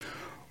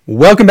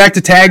Welcome back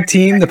to Tag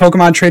Team, the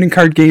Pokemon Trading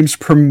Card Game's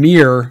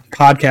premier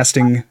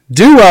podcasting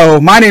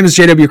duo. My name is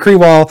JW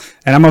Kriewall,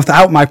 and I'm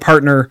without my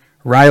partner,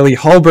 Riley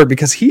Hulbert,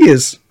 because he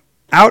is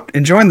out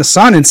enjoying the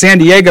sun in San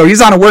Diego. He's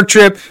on a work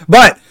trip,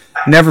 but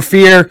never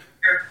fear,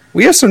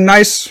 we have some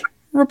nice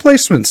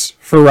replacements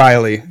for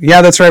Riley.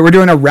 Yeah, that's right. We're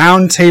doing a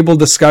roundtable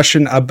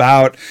discussion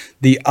about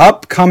the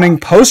upcoming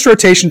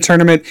post-rotation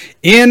tournament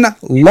in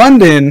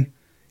London.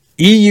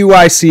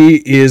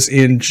 EUIC is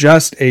in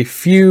just a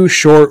few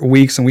short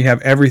weeks, and we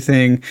have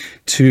everything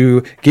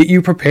to get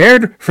you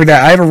prepared for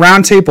that. I have a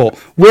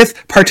roundtable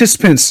with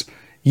participants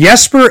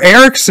Jesper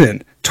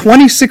Eriksen,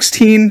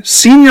 2016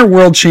 Senior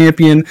World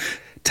Champion,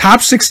 top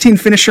 16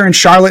 finisher in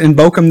Charlotte and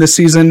Bochum this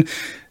season.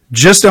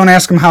 Just don't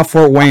ask him how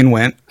Fort Wayne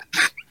went.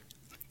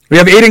 We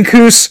have Aiden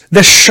Khus,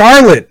 the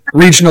Charlotte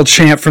regional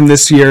champ from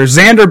this year.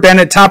 Zander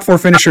Bennett, top 4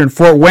 finisher in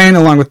Fort Wayne,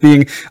 along with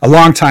being a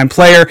longtime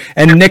player.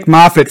 And Nick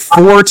Moffitt,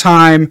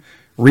 4-time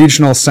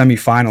regional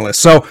semifinalist.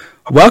 So,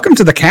 welcome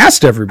to the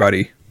cast,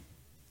 everybody.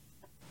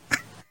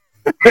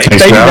 Thank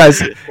you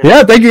guys.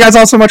 Yeah, thank you guys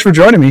all so much for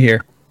joining me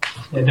here.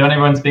 Yeah, don't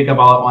everyone speak up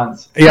all at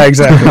once. Yeah,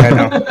 exactly. I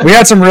know. We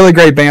had some really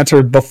great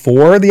banter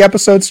before the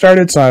episode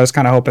started, so I was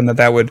kind of hoping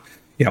that would,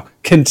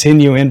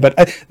 continue in. But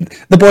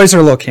the boys are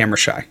a little camera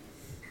shy.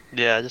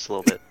 Yeah, just a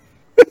little bit.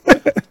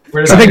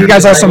 So thank you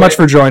guys all so much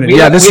for joining. We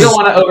don't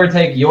want to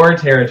overtake your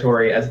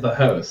territory as the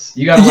host.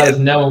 You got to let us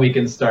know when we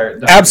can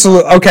start.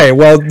 Absolutely. Okay,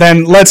 well,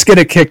 then let's get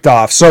it kicked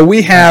off. So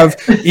we have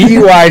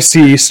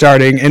EUIC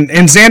starting. And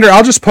Zander,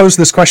 I'll just pose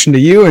this question to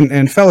you.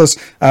 And fellas,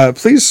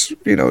 please,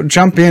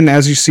 jump in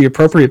as you see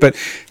appropriate. But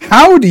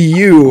how do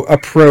you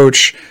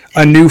approach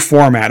a new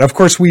format? Of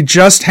course, we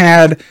just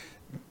had,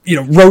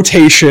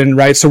 rotation,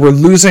 right? So we're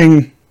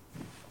losing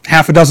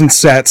half a dozen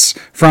sets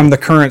from the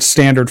current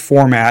standard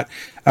format.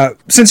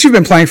 Since you've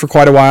been playing for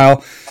quite a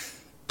while,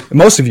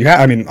 most of you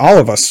have, all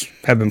of us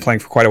have been playing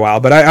for quite a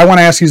while, but I want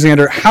to ask you,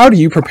 Zander, how do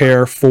you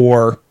prepare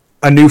for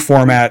a new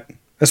format,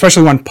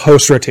 especially one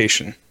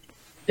post-rotation?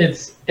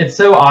 It's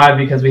so odd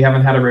because we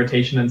haven't had a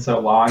rotation in so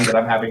long that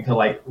I'm having to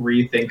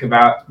rethink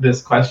about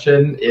this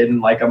question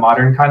in a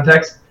modern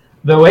context.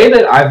 The way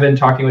that I've been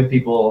talking with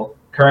people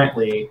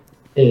currently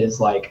is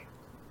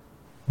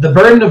the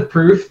burden of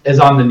proof is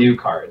on the new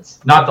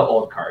cards, not the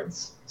old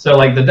cards. So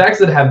the decks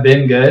that have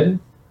been good,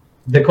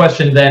 the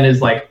question then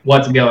is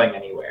what's going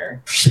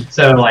anywhere?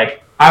 So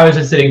I was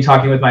just sitting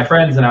talking with my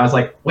friends and I was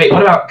like, wait,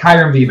 what about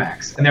Kyurem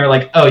VMAX? And they were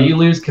like, oh, you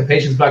lose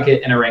Capacious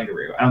Bucket and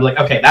Oranguru. And I was like,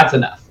 okay, that's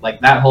enough.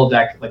 That whole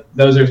deck,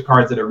 those are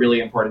cards that are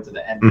really important to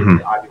the end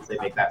to obviously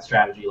make that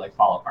strategy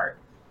fall apart.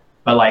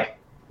 But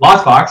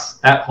Lost Box,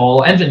 that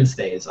whole engine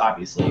stays,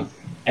 obviously.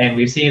 And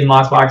we've seen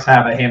Lost Box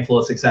have a handful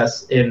of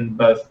success in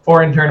both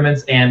foreign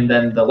tournaments and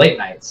then the late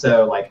night.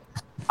 So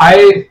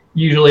I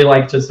usually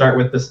like to start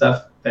with the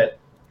stuff that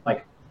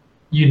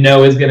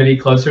is going to be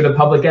closer to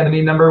public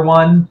enemy number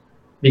 1,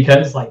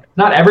 because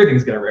not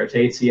everything's going to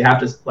rotate. So you have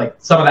to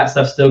some of that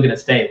stuff's still going to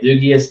stay.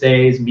 Lugia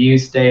stays, Mew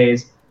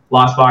stays,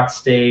 Lost Box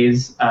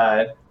stays,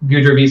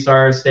 Gudra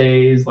V-Star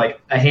stays,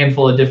 a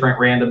handful of different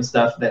random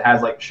stuff that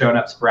has shown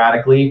up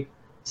sporadically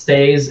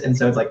stays. And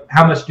so it's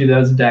how much do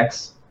those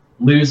decks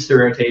lose to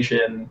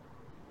rotation?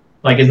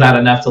 Is that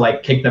enough to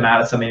kick them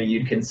out of something that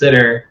you'd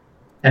consider?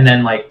 And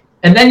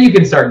then you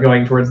can start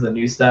going towards the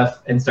new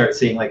stuff and start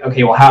seeing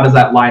okay, well, how does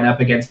that line up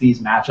against these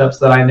matchups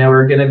that I know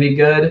are going to be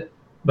good?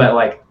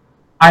 But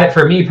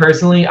for me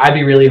personally, I'd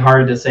be really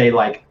hard to say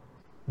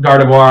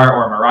Gardevoir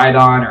or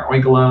Miraidon or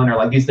Oinkologne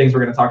or these things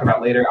we're going to talk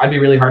about later. I'd be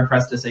really hard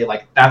pressed to say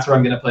that's where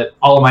I'm going to put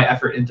all of my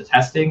effort into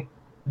testing,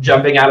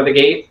 jumping out of the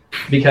gate.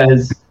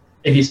 Because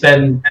if you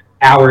spend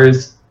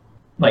hours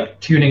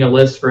tuning a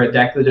list for a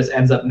deck that just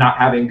ends up not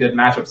having good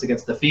matchups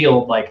against the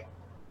field,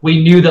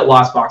 we knew that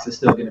Lost Box is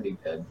still going to be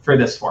good for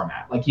this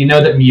format.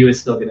 That Mew is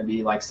still going to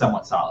be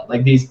somewhat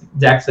solid. These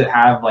decks that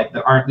have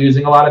that aren't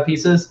losing a lot of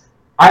pieces,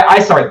 I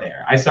start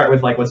there. I start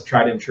with what's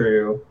tried and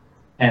true,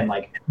 and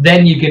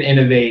then you can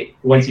innovate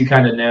once you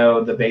kind of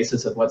know the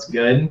basis of what's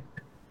good.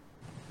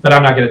 But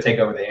I'm not going to take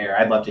over the air.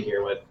 I'd love to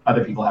hear what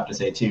other people have to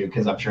say too,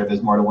 because I'm sure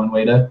there's more than one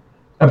way to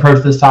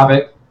approach this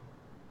topic.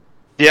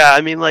 Yeah,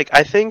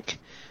 I think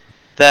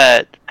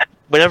that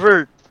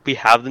whenever we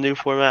have the new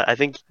format, I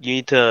think you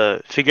need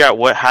to figure out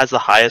what has the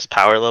highest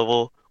power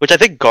level, which I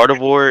think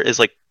Gardevoir is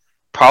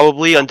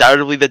probably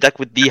undoubtedly the deck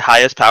with the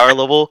highest power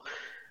level.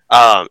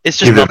 It's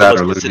just not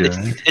the most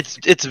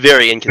consistent. It's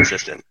very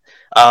inconsistent.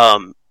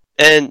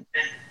 And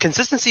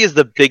consistency is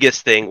the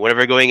biggest thing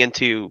whenever going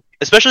into,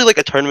 especially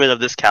a tournament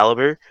of this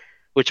caliber,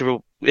 which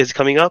is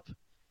coming up,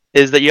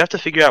 is that you have to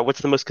figure out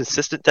what's the most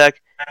consistent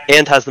deck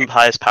and has the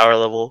highest power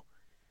level.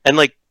 And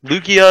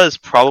Lugia is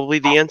probably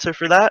the answer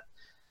for that.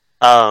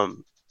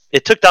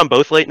 It took down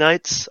both late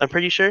nights, I'm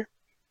pretty sure.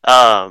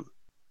 But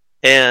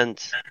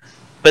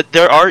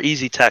there are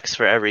easy techs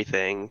for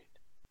everything.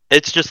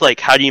 It's just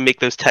how do you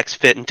make those techs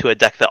fit into a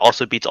deck that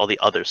also beats all the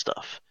other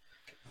stuff?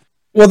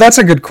 Well, that's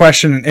a good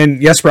question.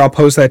 And Jesper, I'll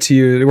pose that to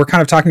you. We're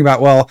kind of talking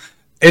about,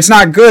 it's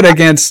not good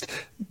against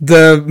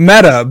the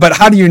meta, but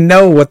how do you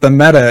know what the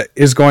meta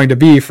is going to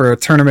be for a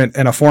tournament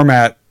and a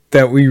format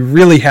that we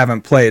really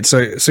haven't played.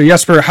 So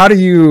Jesper, how do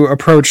you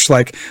approach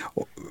like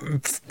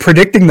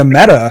predicting the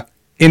meta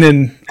in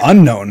an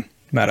unknown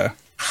meta?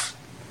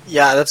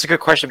 Yeah, that's a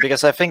good question,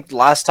 because I think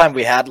last time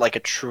we had like a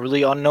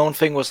truly unknown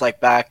thing was like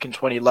back in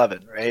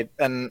 2011, right?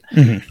 And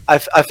I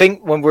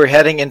think when we're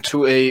heading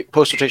into a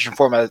post-rotation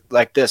format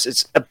like this,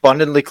 it's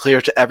abundantly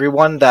clear to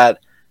everyone that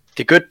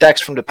the good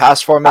decks from the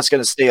past format is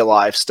going to stay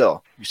alive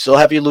still. You still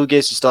have your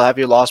Lugies, you still have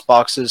your Lost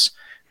Boxes.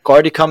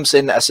 Guardy comes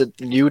in as a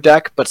new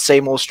deck, but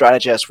same old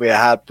strategy as we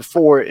had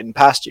before in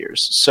past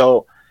years.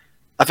 So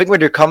I think when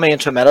you're coming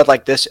into a meta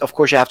like this, of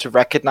course you have to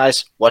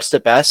recognize what's the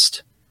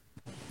best.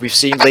 We've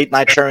seen late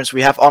night tournaments.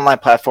 We have online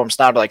platforms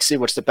now to like see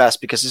what's the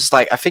best, because it's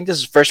like I think this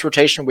is the first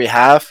rotation we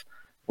have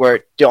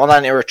where the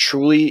online era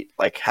truly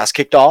like has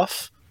kicked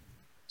off.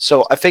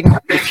 So I think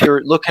if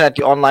you're looking at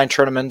the online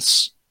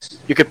tournaments,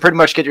 you could pretty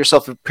much get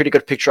yourself a pretty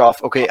good picture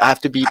of, okay, I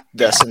have to beat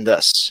this and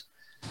this.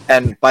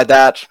 And by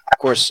that, of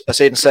course, as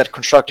Aiden said,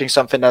 constructing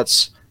something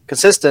that's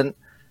consistent,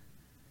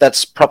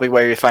 that's probably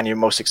where you find your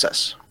most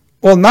success.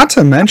 Well, not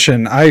to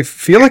mention, I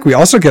feel like we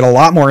also get a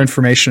lot more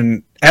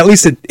information, at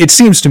least it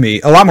seems to me,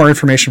 a lot more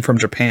information from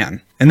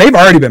Japan. And they've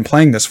already been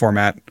playing this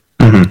format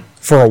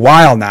for a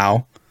while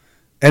now.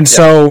 And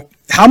so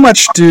how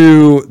much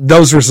do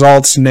those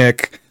results,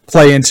 Nick,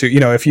 play into,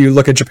 if you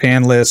look at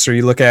Japan lists or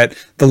you look at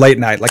the late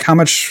night, like how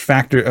much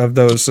factor of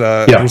those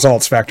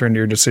results factor into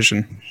your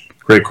decision?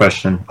 Great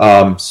question.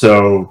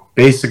 So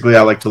basically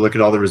I like to look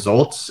at all the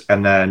results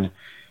and then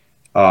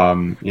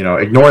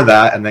ignore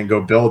that and then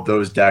go build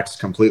those decks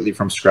completely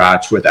from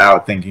scratch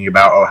without thinking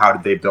about, how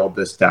did they build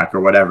this deck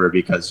or whatever,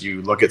 because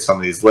you look at some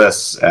of these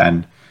lists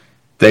and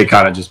they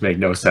kind of just make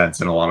no sense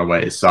in a lot of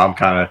ways. So I'm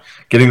kind of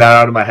getting that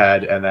out of my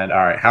head and then, all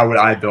right, how would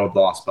I build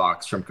Lost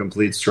Box from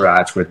complete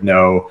scratch with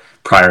no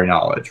prior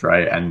knowledge,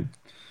 right? And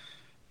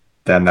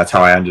then that's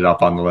how I ended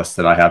up on the list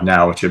that I have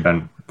now, which have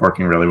been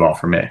working really well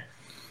for me.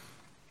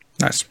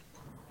 Nice.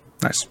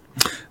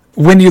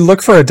 When you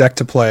look for a deck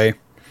to play,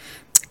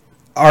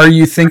 are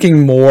you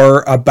thinking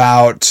more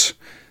about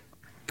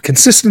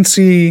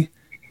consistency?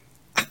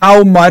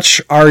 How much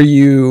are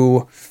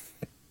you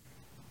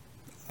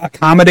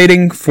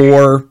accommodating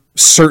for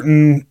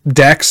certain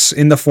decks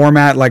in the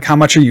format? Like how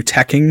much are you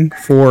teching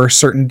for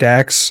certain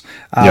decks?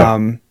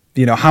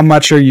 How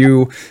much are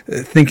you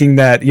thinking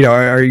that,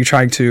 are you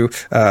trying to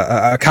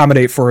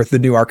accommodate for the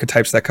new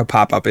archetypes that could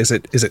pop up? Is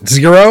it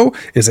 0?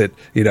 Is it,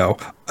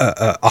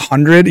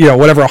 100,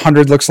 whatever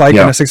 100 looks like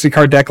in a 60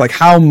 card deck? Like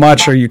how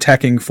much are you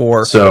teching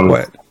for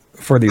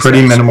these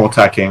pretty decks? Minimal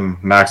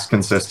teching, max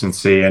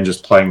consistency, and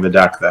just playing the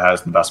deck that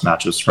has the best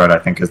matches spread, I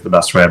think is the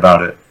best way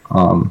about it.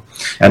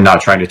 And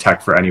not trying to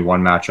tech for any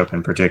one matchup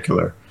in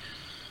particular.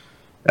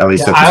 At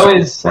least I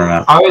always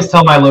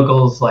tell my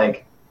locals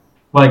like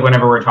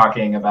whenever we're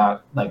talking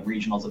about like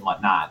regionals and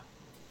whatnot,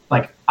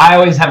 like I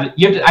always I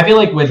feel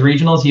like with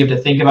regionals you have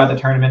to think about the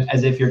tournament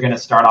as if you're going to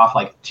start off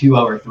like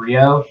 2-0 or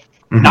 3-0,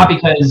 not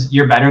because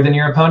you're better than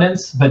your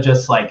opponents, but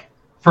just like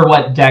for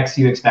what decks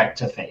you expect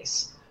to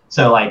face.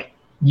 So like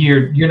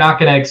you're not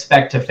going to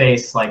expect to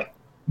face like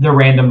the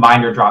random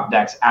binder drop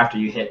decks after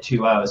you hit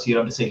 2-0, so you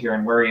don't have to sit here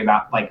and worry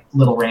about like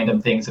little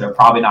random things that are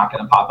probably not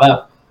going to pop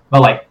up.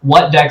 But like,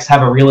 what decks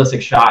have a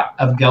realistic shot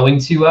of going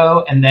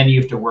 2-0, and then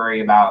you have to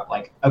worry about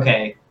like,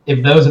 okay,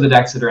 if those are the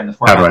decks that are in the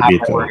format, how do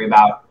I worry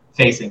about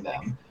facing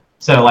them?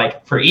 So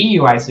like for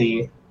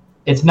EUIC,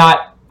 it's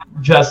not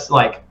just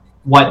like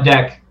what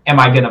deck am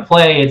I going to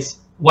play? It's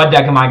what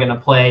deck am I going to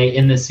play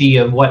in the sea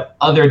of what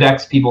other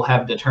decks people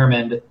have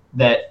determined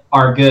that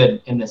are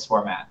good in this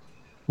format.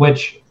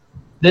 Which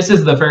this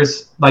is the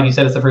first, like you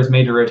said, it's the first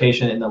major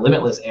rotation in the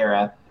Limitless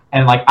era.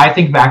 And like I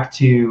think back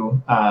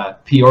to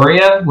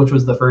Peoria, which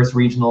was the first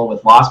regional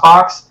with Lost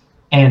Box,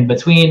 and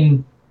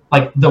between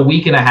like the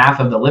week and a half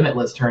of the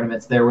Limitless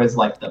tournaments, there was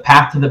like the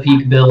Path to the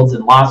Peak builds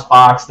in Lost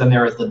Box, then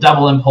there was the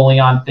double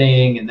Empoleon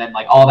thing, and then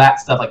like all that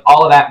stuff, like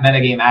all of that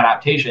metagame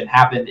adaptation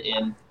happened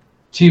in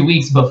 2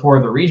 weeks before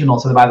the regional.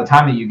 So that by the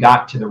time that you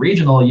got to the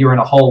regional, you were in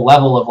a whole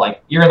level of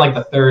like, you're in like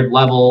the third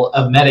level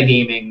of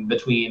metagaming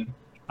between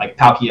like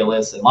Palkia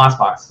lists and Lost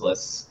Box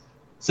lists.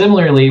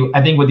 Similarly,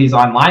 I think what these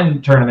online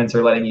tournaments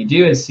are letting you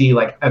do is see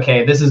like,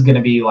 okay, this is going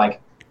to be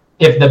like,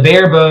 if the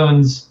bare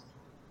bones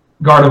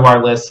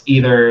Gardevoir list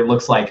either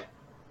looks like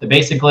the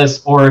basic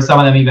list or some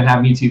of them even have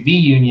Mewtwo V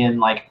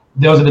Union, like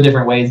those are the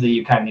different ways that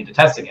you kind of need to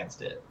test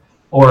against it.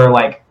 Or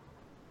like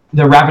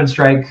the Rapid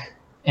Strike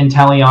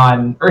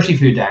Inteleon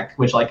Urshifu deck,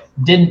 which like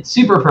didn't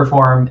super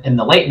perform in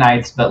the late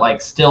nights, but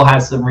like still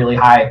has some really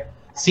high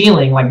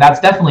ceiling. Like that's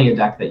definitely a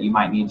deck that you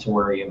might need to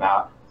worry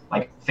about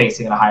like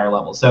facing at a higher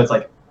level. So it's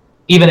like,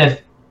 even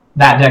if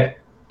that deck,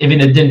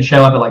 even if it didn't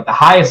show up at like the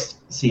highest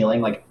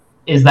ceiling, like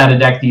is that a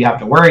deck that you have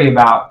to worry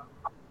about?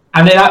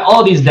 I mean,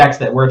 all of these decks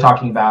that we're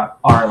talking about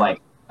are like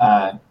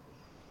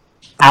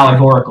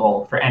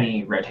allegorical for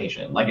any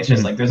rotation. Like it's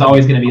just like there's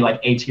always going to be like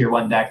a tier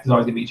 1 deck. There's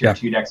always going to be tier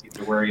 2 decks you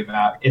have to worry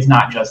about. It's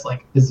not just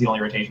like this is the only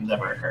rotation that's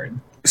ever occurred.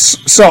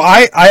 So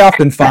I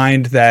often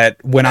find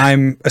that when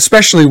I'm,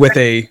 especially with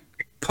a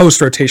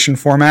post-rotation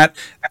format,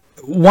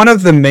 one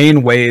of the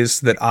main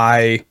ways that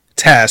I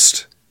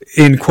test,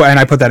 and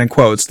I put that in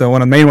quotes, though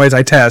one of the main ways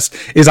I test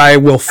is I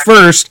will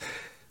first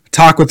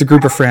talk with a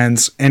group of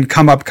friends and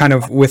come up kind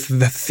of with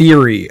the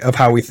theory of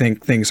how we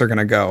think things are going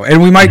to go.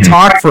 And we might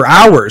talk for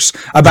hours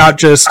about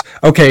just,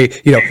 okay,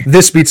 you know,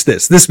 this beats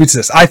this beats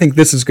this. I think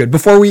this is good.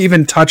 Before we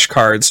even touch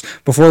cards,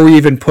 before we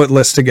even put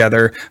lists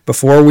together,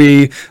 before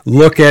we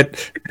look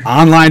at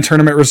online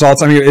tournament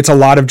results. I mean, it's a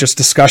lot of just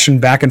discussion,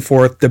 back and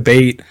forth,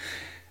 debate.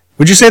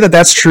 Would you say that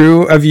that's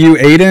true of you,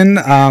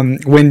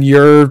 Aiden, when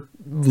you're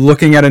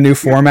looking at a new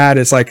format?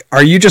 It's like,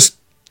 are you just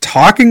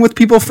talking with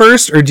people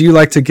first, or do you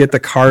like to get the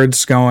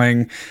cards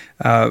going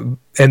and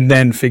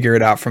then figure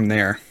it out from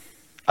there?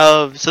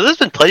 So there's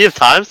been plenty of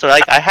times where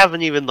I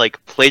haven't even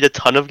like played a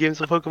ton of games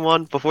of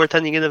Pokemon before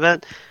attending an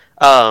event.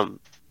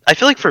 I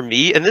feel like for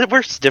me, and it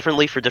works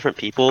differently for different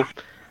people,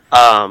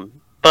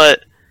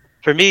 but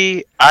for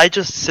me, I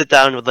just sit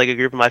down with like a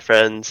group of my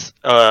friends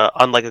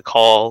on like a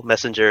call,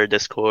 Messenger,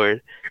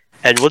 Discord,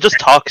 and we'll just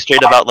talk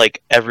straight about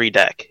like every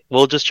deck.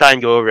 We'll just try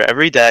and go over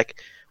every deck.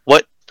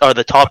 What are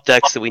the top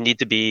decks that we need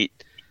to beat?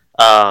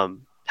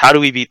 How do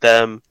we beat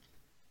them?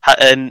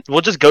 And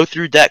we'll just go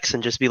through decks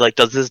and just be like,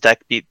 does this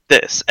deck beat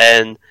this?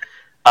 And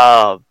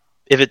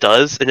if it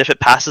does, and if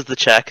it passes the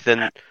check,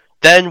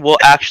 then we'll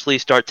actually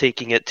start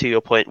taking it to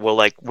a point where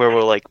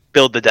we'll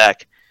build the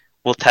deck.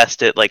 We'll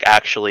test it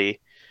actually.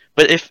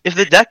 But if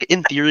the deck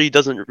in theory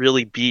doesn't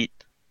really beat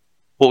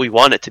what we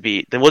want it to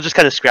beat, then we'll just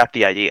kind of scrap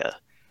the idea.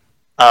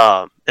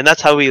 And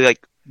that's how we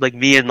like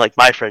me and like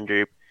my friend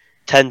group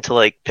tend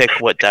to pick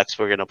what decks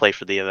we're gonna play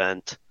for the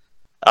event.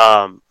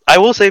 I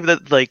will say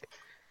that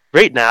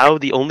right now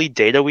the only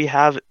data we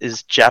have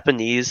is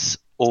Japanese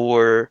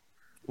or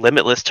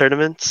limitless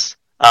tournaments,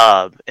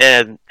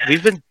 and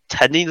we've been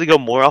tending to go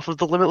more off of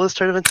the limitless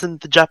tournaments than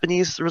the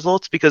Japanese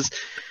results because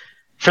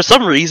for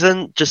some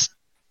reason just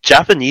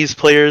Japanese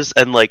players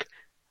and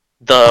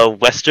the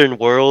Western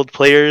world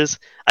players,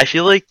 I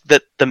feel like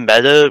that the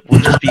meta will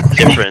just be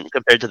different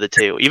compared to the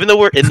two, even though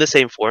we're in the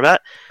same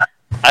format.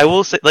 I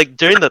will say,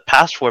 during the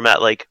past format,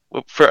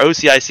 for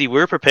OCIC, we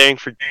were preparing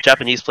for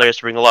Japanese players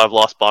to bring a lot of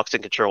Lost Box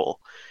and Control,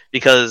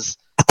 because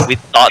we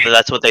thought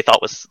that's what they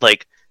thought was,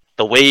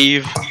 the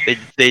wave.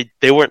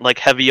 They weren't,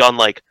 heavy on,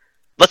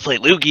 let's play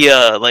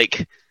Lugia,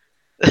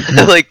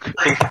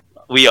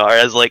 we are,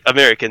 as,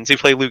 Americans who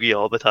play Lugia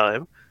all the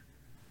time.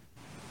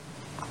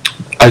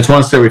 I just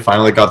want to say we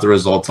finally got the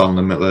results on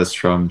Limitless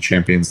from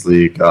Champions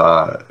League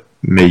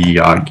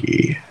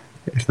Miyagi,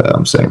 if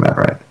I'm saying that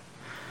right.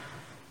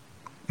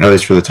 At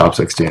least for the top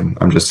 16.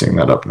 I'm just seeing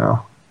that up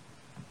now.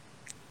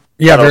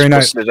 Yeah, very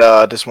nice.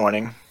 This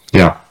morning.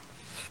 Yeah.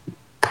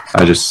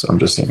 I'm just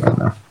seeing that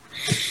now.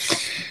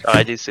 Oh,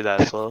 I do see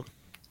that as well.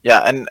 Yeah,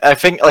 and I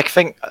think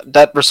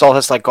that result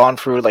has gone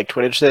through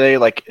Twitter today.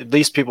 At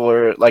least people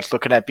are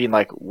looking at being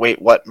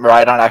wait, what?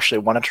 Miraidon actually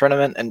won a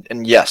tournament,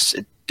 and yes,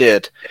 it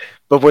did.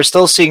 But we're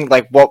still seeing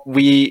what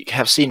we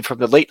have seen from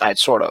the late night,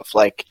 sort of.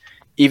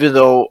 Even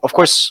though, of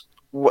course,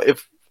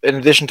 if in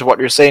addition to what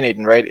you're saying,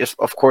 Aiden, right? If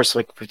of course,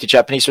 with the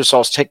Japanese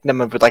results, taking them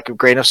with a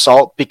grain of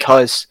salt,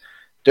 because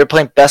they're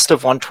playing best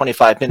of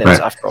 125 minutes right.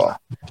 After all.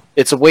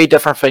 It's a way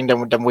different thing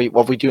than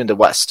what we do in the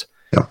West.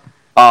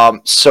 Yeah.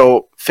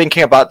 So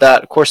thinking about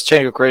that, of course,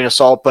 taking a grain of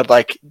salt, but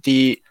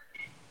the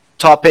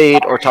top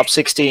 8 or top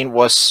 16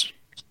 was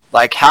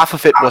half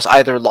of it was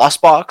either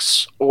Lost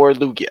Box or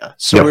Lugia.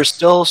 So yep. We're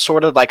still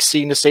sort of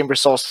seeing the same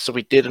results as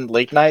we did in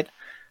late night.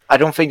 I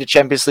don't think the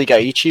Champions League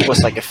Aichi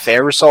was a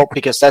fair result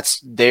because that's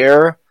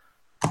their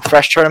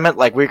fresh tournament.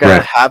 We're gonna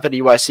right. have at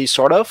EYC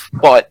sort of,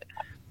 but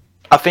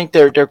I think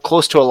they're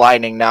close to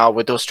aligning now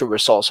with those two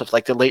results of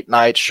the late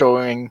night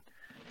showing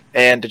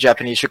and the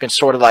Japanese. You can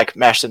sort of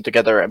mash them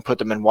together and put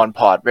them in one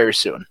pot very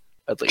soon,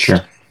 at least.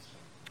 Sure.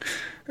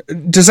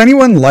 Does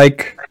anyone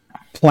like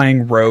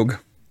playing Rogue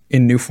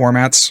in new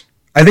formats?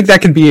 I think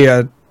that could be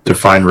a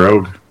define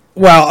Rogue.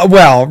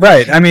 Well,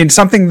 right. I mean,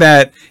 something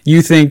that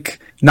you think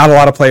not a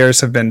lot of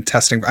players have been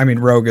testing. I mean,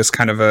 Rogue is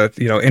kind of a,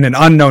 in an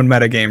unknown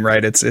metagame,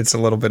 right? It's a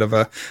little bit of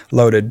a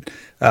loaded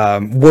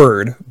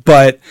word.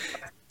 But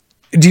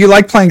do you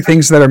like playing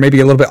things that are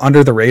maybe a little bit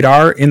under the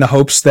radar in the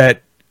hopes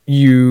that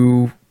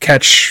you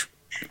catch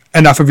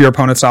enough of your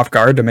opponents off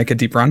guard to make a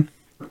deep run?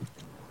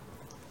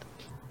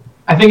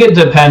 I think it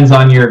depends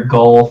on your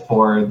goal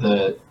for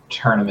the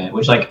tournament,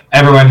 which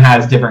everyone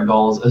has different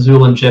goals.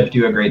 Azul and Chip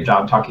do a great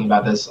job talking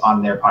about this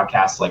on their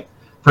podcast.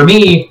 For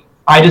me,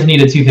 I just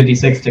need a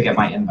 256 to get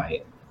my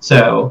invite.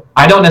 So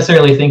I don't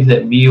necessarily think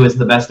that Mew is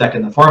the best deck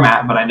in the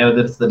format, but I know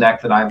that it's the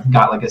deck that I've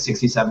got a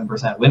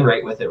 67% win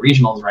rate with at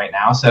regionals right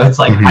now. So it's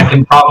I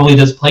can probably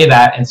just play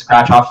that and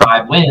scratch off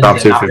 5 wins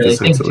and not really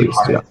think too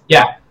hard.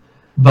 Yeah.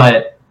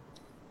 But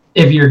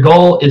if your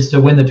goal is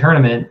to win the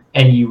tournament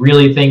and you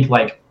really think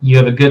you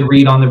have a good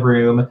read on the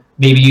room,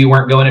 maybe you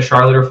weren't going to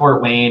Charlotte or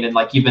Fort Wayne and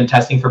you've been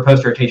testing for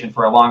post rotation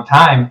for a long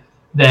time,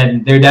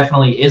 then there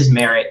definitely is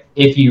merit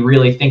if you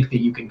really think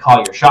that you can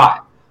call your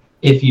shot.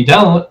 If you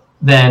don't,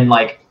 then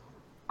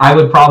I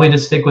would probably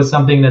just stick with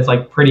something that's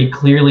pretty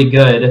clearly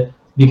good,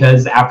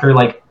 because after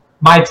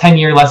my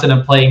 10-year lesson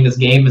of playing this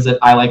game is that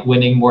I like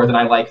winning more than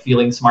I like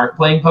feeling smart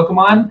playing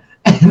Pokemon.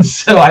 and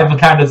so I've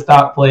kind of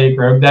stopped playing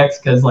rogue decks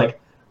because like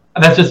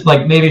that's just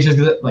like maybe it's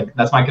just like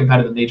that's my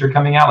competitive nature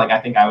coming out. Like I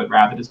think I would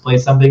rather just play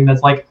something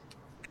that's like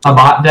a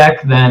bot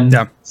deck than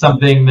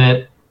something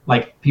that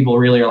like people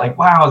really are like,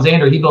 wow,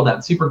 Zander, he built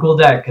that super cool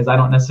deck, because I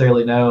don't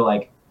necessarily know.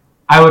 Like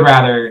I would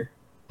rather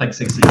like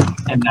succeed,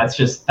 and that's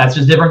just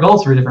different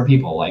goals for different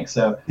people. Like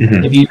so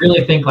if you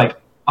really think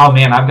like, oh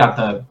man, I've got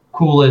the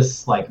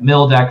coolest like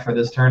mill deck for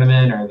this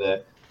tournament or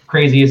the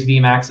craziest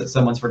VMAX that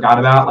someone's forgot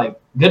about, like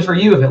good for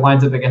you if it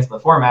lines up against the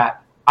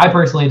format. I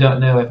personally don't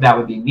know if that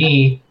would be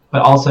me,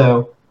 but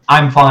also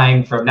I'm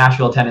flying from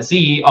Nashville,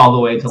 Tennessee all the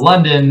way to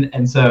London,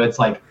 and so it's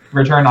like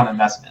return on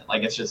investment.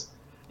 Like it's just,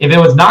 if it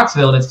was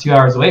Knoxville and it's 2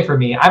 hours away from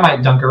me, I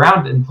might dunk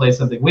around and play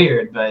something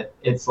weird, but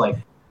it's like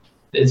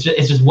it's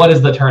just what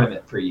is the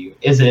tournament for you?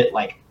 Is it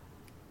like,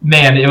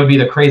 man, it would be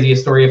the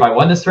craziest story if I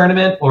won this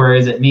tournament, or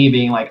is it me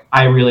being like,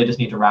 I really just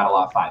need to rattle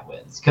off 5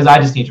 wins? Because I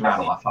just need to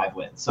rattle off 5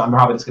 wins. So I'm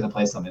probably just going to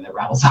play something that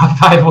rattles off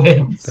 5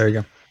 wins. There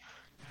you go.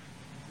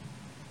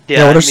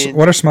 Yeah,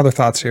 what are some other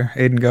thoughts here?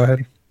 Aiden, go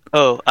ahead.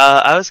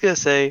 I was going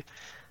to say,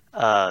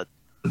 I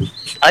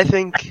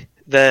think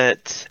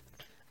that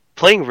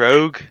playing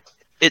Rogue,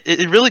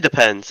 it really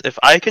depends. If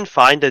I can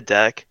find a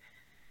deck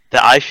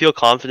that I feel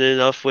confident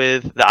enough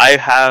with, that I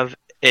have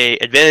a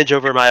advantage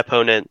over my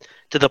opponent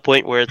to the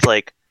point where it's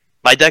like,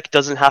 my deck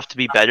doesn't have to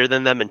be better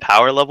than them in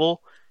power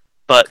level,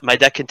 but my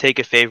deck can take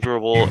a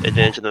favorable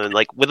advantage of them.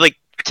 Like with like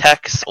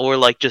techs or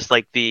like just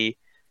like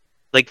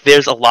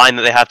there's a line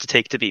that they have to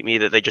take to beat me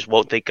that they just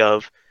won't think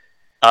of.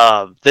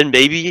 Then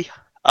maybe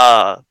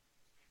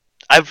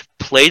I've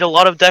played a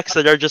lot of decks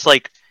that are just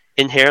like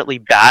inherently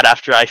bad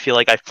after I feel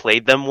like I've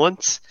played them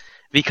once,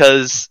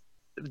 because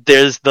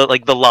there's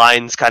the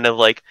lines kind of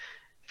like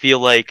feel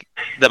like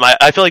that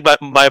I feel like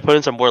my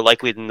opponents are more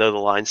likely to know the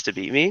lines to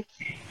beat me.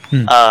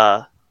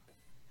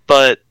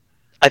 But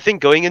I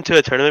think going into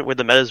a tournament where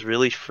the meta is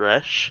really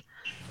fresh,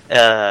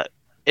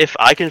 if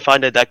I can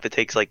find a deck that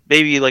takes like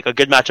maybe like a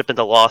good matchup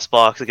into Lost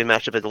Box, a good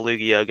matchup into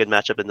Lugia, a good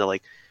matchup into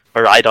like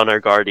Maridon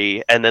or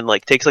Guardy, and then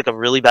like takes like a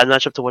really bad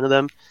matchup to one of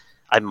them,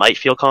 I might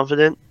feel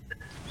confident.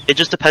 It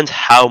just depends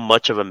how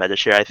much of a meta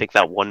share I think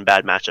that one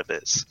bad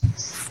matchup is.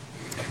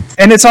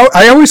 And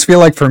I always feel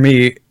like for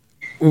me,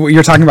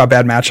 you're talking about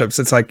bad matchups.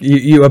 It's like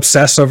you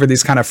obsess over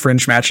these kind of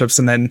fringe matchups,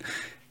 and then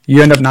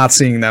you end up not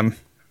seeing them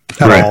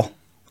at all.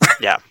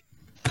 Yeah.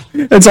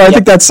 And so I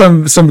think that's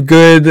some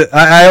good.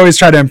 I always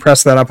try to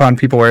impress that upon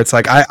people, where it's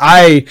like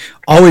I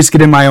always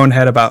get in my own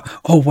head about,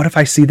 oh, what if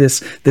I see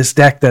this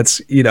deck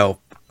that's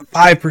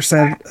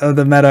 5% of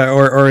the meta,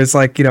 or is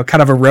like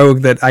kind of a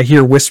rogue that I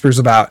hear whispers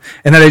about,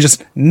 and then I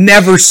just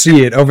never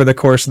see it over the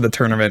course of the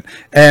tournament,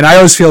 and I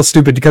always feel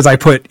stupid because I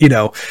put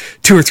 2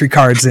 or 3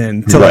 cards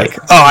in to like,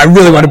 oh, I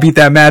really want to beat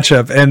that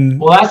matchup. And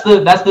well, that's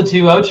the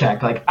 2-0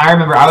 check. Like I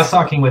remember I was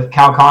talking with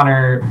Cal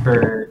Connor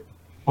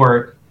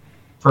for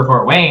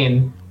Fort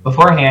Wayne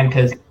beforehand,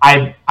 because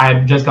I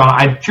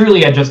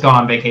truly had just gone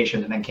on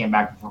vacation and then came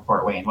back from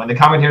Fort Wayne. When the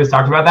commentators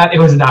talked about that, it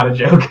was not a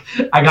joke.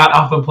 I got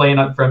off a plane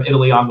up from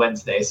Italy on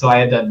Wednesday, so I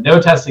had done no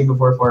testing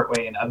before Fort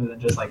Wayne other than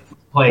just like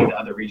playing the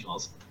other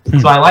regionals.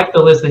 So I liked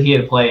the list that he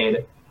had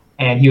played,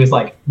 and he was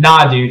like,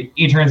 nah, dude,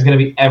 E-Turn's going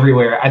to be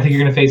everywhere. I think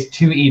you're going to face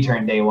 2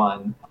 E-Turn day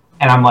 1.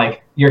 And I'm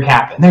like, you're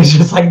capping.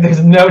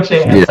 There's no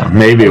chance. Yeah,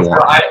 maybe one.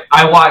 So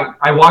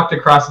I walked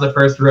across the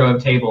first row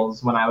of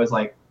tables when I was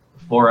like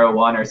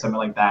 401 or something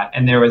like that,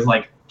 and there was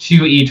like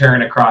 2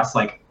 E-Turn across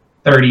like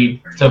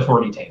 30 to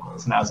 40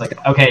 tables, and I was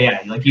like, okay,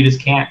 yeah, like you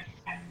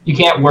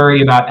can't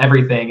worry about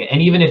everything,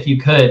 and even if you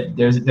could,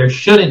 there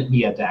shouldn't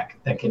be a deck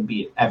that can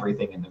beat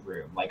everything in the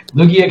room. Like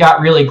Lugia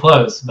got really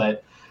close,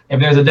 but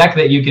if there's a deck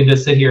that you can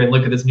just sit here and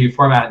look at this new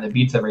format and that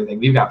beats everything,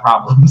 we've got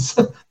problems.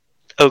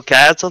 Oh, can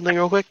I add something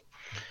real quick?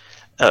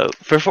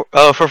 For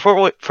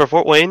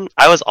Fort Wayne,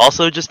 I was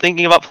also just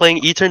thinking about playing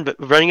E-Turn but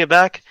running it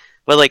back,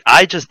 but like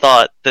I just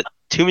thought that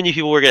too many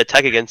people were going to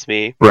tech against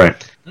me. Right.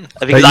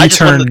 Because I just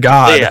won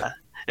God. Yeah.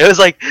 It was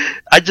like,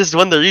 I just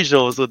won the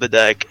regionals with the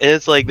deck. And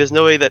it's like, there's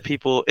no way that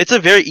people... It's a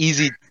very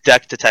easy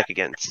deck to tech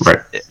against. Right.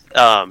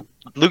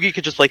 Lugia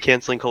could just play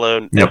Canceling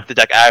Cologne. Yep. And the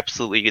deck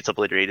absolutely gets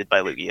obliterated by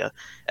Lugia.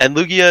 And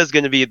Lugia is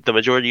going to be the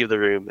majority of the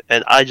room.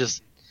 And I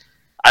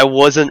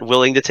wasn't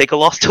willing to take a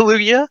loss to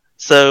Lugia.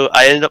 So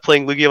I ended up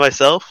playing Lugia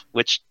myself,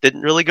 which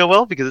didn't really go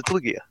well because it's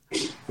Lugia.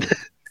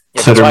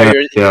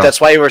 That's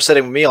why you were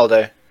sitting with me all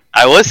day.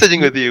 I was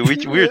sitting with you. We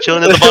were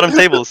chilling at the bottom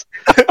tables.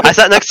 I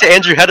sat next to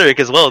Andrew Hederick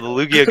as well, the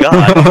Lugia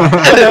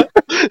god.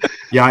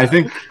 Yeah, I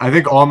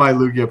think all my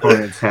Lugia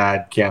opponents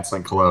had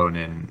Canceling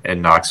Cologne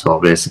in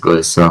Knoxville,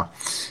 basically. So,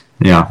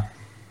 yeah.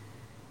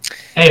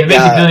 Hey, if it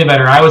makes you feel any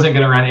better, I wasn't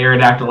going to run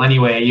Aerodactyl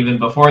anyway, even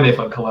before they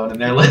put Cologne in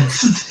their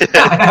list.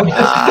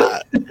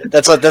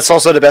 That's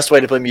also the best way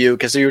to play Mew,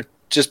 because you're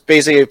just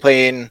basically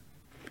playing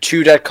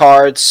 2 deck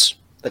cards.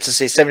 Let's just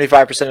say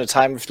 75% of the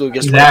time if Lugia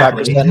gets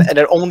 25%, and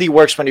it only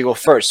works when you go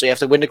first. So you have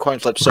to win the coin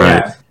flip. So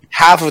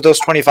half of those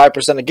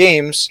 25% of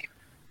games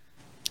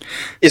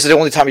is the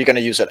only time you're going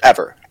to use it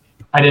ever.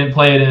 I didn't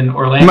play it in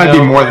Orlando, might be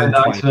more or in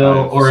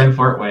Knoxville, or in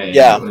Fort Wayne.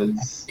 Yeah.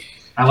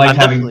 I like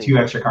having 2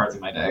 extra cards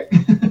in my deck.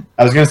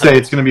 I was gonna say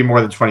it's gonna be more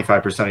than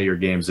 25% of your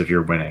games if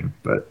you're winning,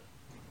 but.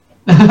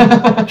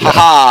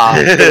 Haha.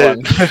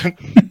 Good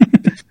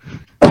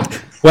one.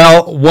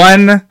 Well,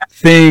 one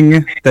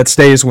thing that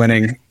stays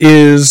winning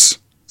is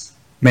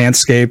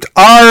Manscaped,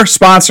 our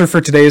sponsor for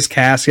today's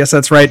cast. Yes,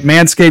 that's right.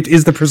 Manscaped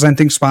is the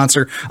presenting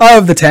sponsor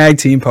of the Tag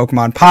Team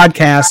Pokemon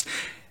podcast.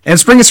 And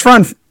spring is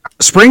fun.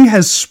 Spring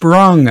has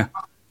sprung,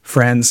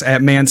 friends,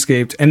 at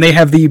Manscaped, and they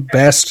have the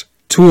best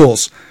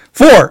tools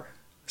for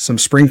some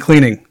spring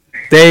cleaning.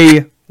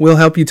 They will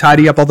help you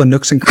tidy up all the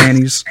nooks and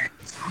crannies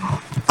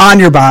on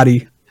your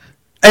body.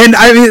 And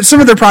I mean, some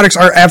of their products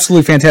are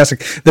absolutely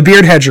fantastic. The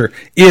Beard Hedger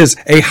is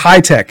a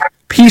high-tech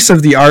piece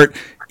of the art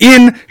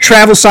in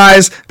travel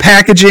size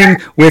packaging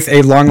with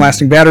a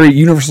long-lasting battery,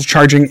 universal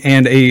charging,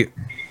 and a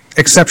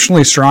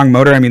exceptionally strong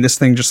motor. I mean, this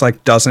thing just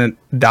like doesn't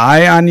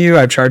die on you.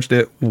 I've charged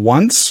it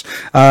once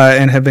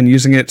and have been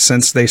using it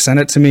since they sent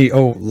it to me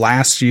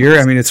last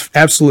year. I mean, it's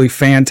absolutely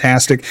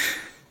fantastic.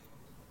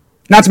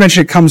 Not to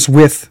mention it comes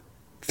with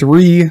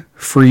 3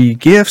 free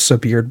gifts: a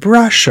beard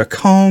brush, a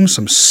comb,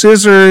 some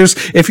scissors.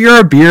 If you're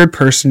a beard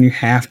person, you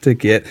have to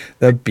get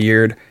the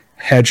Beard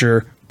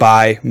Hedger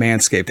by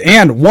Manscaped.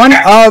 And one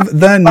of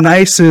the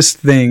nicest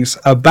things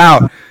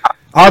about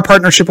our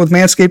partnership with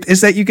Manscaped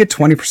is that you get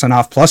 20%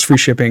 off plus free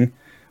shipping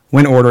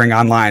when ordering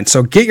online.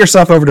 So get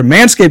yourself over to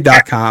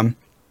manscaped.com,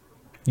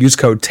 use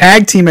code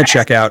TAGTEAM at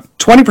checkout,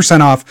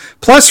 20% off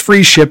plus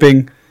free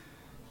shipping.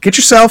 Get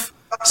yourself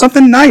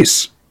something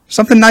nice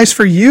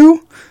for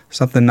you,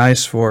 something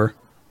nice for,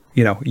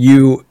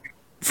 you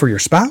for your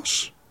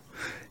spouse.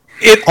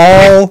 It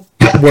all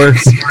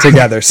works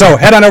together. So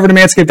head on over to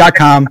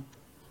manscaped.com.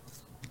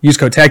 Use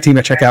code TAGTEAM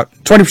at checkout,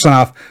 20%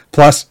 off,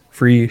 plus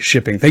free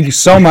shipping. Thank you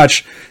so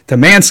much to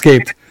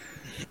Manscaped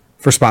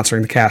for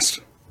sponsoring the cast.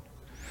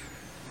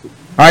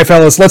 All right,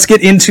 fellas, let's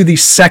get into the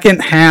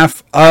second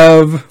half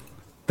of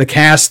the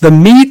cast, the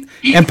meat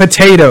and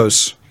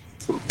potatoes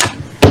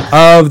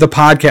of the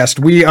podcast.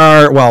 We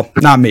are, well,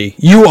 not me.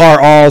 You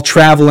are all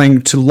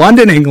traveling to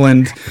London,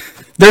 England.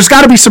 There's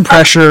got to be some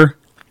pressure,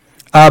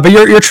 but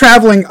you're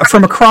traveling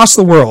from across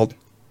the world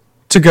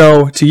to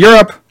go to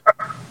Europe.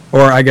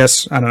 Or I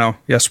guess, I don't know,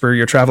 Jesper,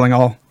 you're traveling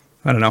what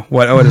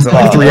is it,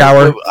 like 3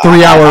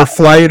 hour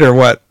flight or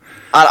what?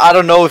 I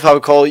don't know if I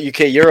would call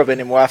UK Europe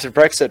anymore after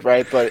Brexit,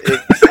 right? But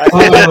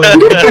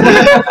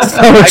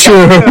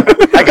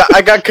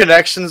I got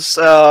connections,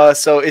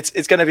 so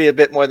it's going to be a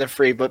bit more than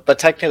free. But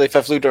technically, if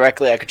I flew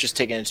directly, I could just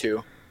take it in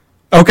 2.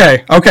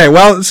 Okay.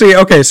 Well, so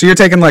you're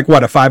taking like,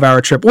 what, a 5-hour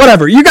trip?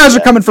 Whatever. You guys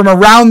are coming from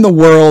around the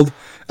world.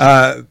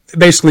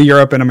 Basically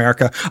Europe and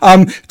America,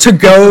 to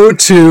go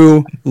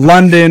to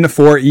London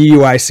for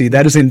EUIC.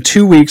 That is in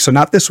 2 weeks, so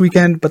not this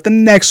weekend, but the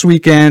next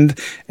weekend.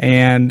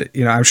 And,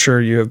 I'm sure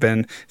you have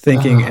been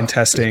thinking and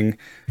testing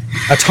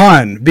a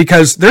ton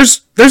because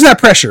there's that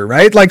pressure,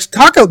 right? Like,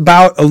 talk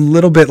about a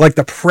little bit like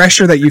the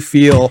pressure that you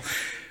feel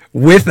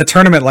with a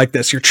tournament like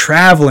this. You're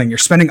traveling, you're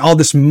spending all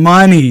this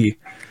money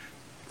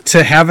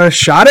to have a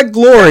shot at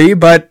glory,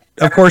 but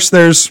of course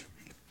there's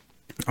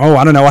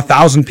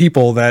 1,000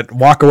 people that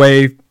walk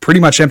away pretty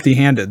much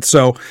empty-handed.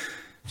 So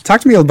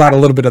talk to me about a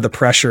little bit of the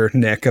pressure,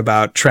 Nick,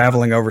 about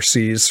traveling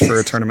overseas for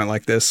a tournament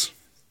like this.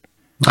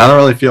 I don't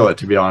really feel it,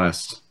 to be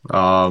honest.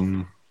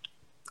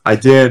 I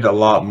did a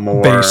lot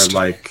more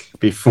like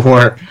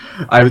before.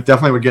 I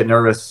definitely would get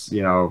nervous,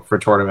 for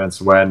tournaments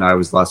when I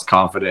was less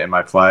confident in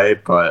my play,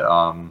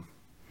 but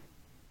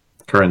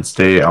current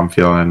state, I'm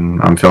feeling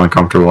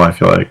comfortable. I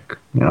feel like,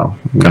 I'm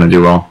going to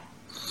do well.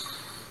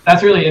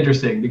 That's really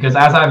interesting because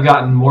as I've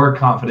gotten more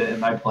confident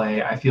in my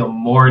play, I feel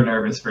more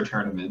nervous for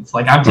tournaments.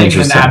 Like I'm taking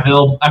an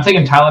Advil, I'm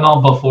taking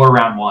Tylenol before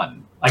round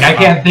 1. Like I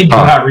can't think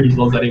about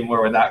regionals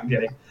anymore without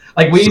getting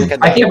like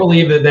I can't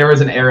believe that there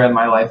was an era in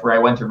my life where I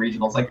went to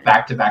regionals like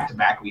back to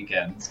back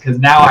weekends because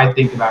now I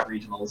think about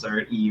regionals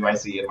or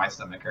EUIC and my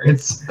stomach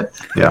hurts.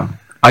 Yeah.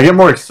 I get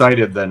more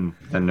excited than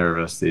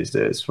nervous these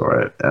days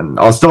for it, and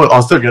I'll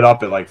still get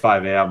up at like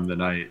 5 a.m. the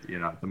night,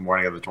 the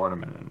morning of the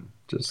tournament, and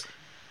just.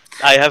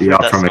 I have heard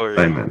that story.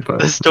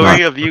 The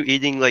story of you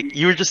eating,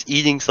 you were just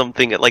eating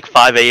something at like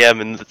 5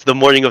 a.m. in the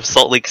morning of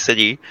Salt Lake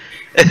City.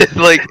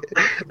 Like,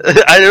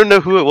 I don't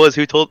know who it was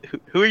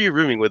who are you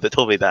rooming with that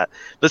told me that?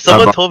 But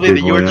someone told me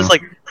that you were just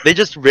like, they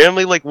just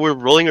randomly were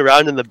rolling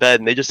around in the bed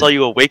and they just saw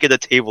you awake at a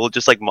table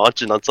just like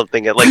munching on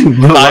something at like 5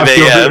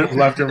 a.m.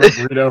 Leftover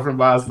burrito from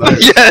last night.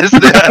 Yes.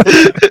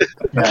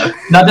 Yeah.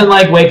 Nothing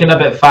like waking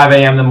up at 5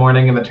 a.m. the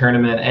morning of a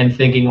tournament and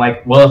thinking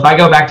like, well, if I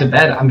go back to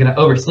bed, I'm going to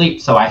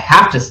oversleep, so I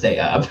have to stay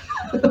up.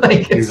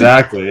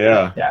 Exactly,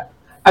 yeah. Yeah.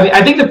 I mean,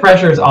 I think the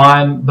pressure is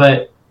on,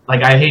 but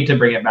like I hate to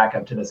bring it back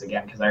up to this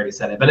again because I already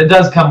said it, but it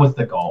does come with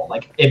the goal.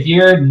 Like if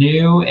you're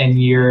new and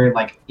you're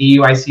like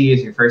EUIC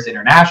is your first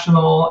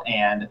international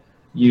and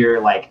you're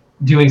like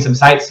doing some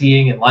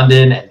sightseeing in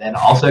London and then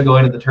also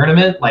going to the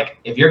tournament, like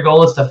if your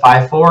goal is to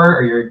 5-4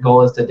 or your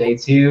goal is to day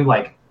 2,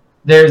 like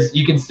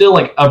you can still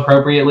like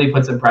appropriately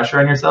put some pressure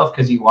on yourself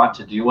because you want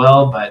to do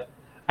well, but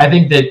I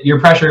think that your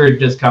pressure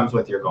just comes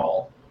with your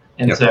goal.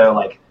 And so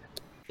like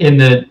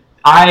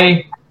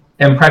I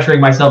am pressuring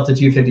myself to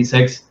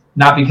 256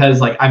 not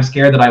because like I'm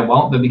scared that I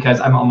won't, but because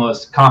I'm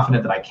almost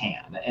confident that I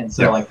can. And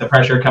so like the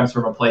pressure comes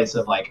from a place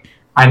of like,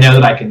 I know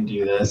that I can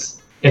do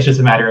this. It's just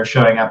a matter of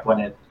showing up when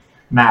it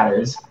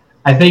matters.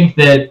 I think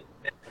that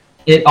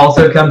it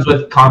also comes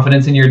with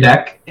confidence in your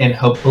deck, and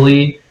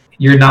hopefully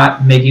you're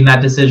not making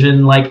that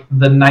decision like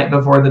the night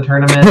before the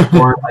tournament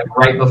or like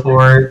right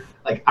before.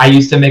 Like I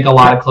used to make a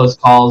lot of close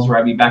calls where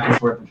I'd be back and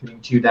forth between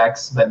two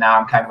decks, but now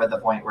I'm kind of at the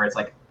point where it's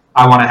like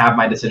I want to have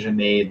my decision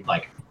made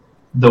like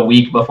the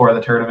week before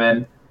the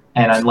tournament,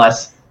 and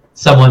unless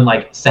someone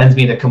like sends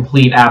me the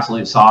complete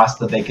absolute sauce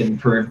that they can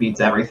prove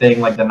beats everything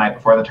like the night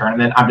before the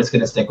tournament, I'm just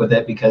going to stick with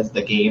it because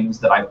the games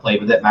that I've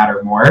played with it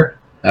matter more.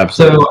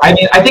 Absolutely. So I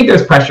mean, I think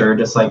there's pressure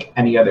just like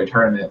any other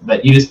tournament,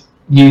 but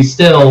you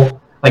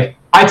still like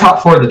I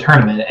top 4 the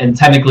tournament and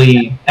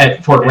technically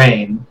at Fort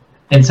Wayne,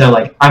 and so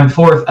like I'm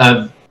 4th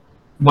of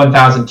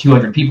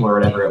 1,200 people or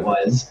whatever it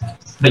was,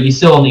 but you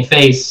still only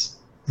face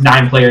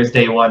 9 players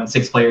day 1,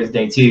 6 players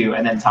day 2,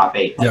 and then top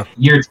 8. Like,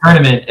 your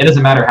tournament, it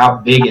doesn't matter how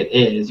big it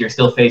is, you're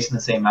still facing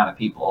the same amount of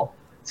people.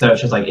 So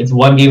it's just like it's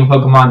one game of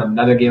Pokemon, then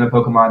another game of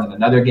Pokemon, then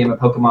another game of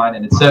Pokemon,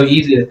 and it's so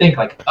easy to think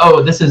like,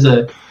 oh, this is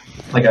a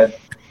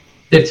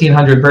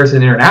 1,500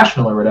 person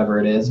international or whatever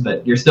it is,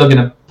 but you're still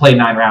gonna play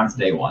 9 rounds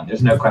day 1.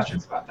 There's no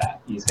questions about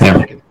that. You just gotta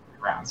make it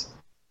rounds.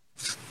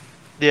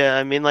 Yeah,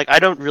 I mean, like,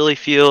 I've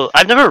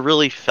never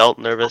really felt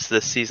nervous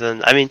this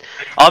season. I mean,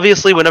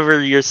 obviously, I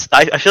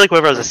feel like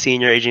whenever I was a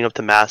senior aging up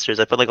to Masters,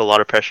 I put, like, a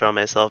lot of pressure on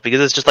myself because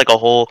it's just, like, a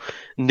whole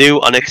new,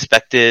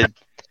 unexpected,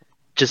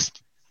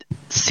 just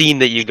scene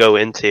that you go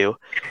into.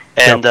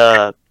 And,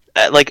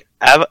 like,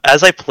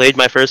 as I played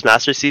my first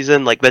Masters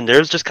season, like, the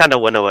nerves just kind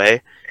of went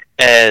away.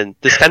 And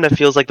this kind of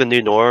feels like the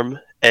new norm.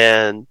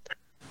 And,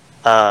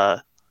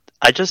 I'm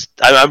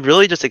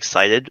really just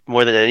excited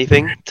more than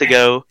anything to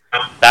go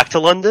back to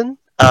London.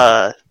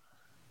 I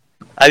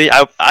mean,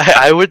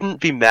 I wouldn't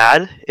be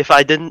mad if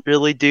I didn't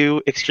really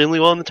do extremely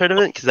well in the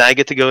tournament because then I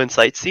get to go and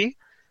sightsee.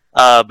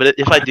 But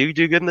if I do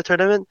good in the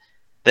tournament,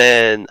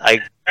 then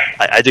I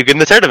do good in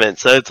the tournament.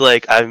 So it's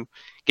like I'm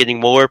getting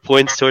more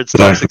points towards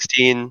top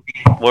 16,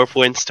 more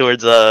points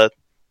towards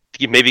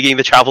maybe getting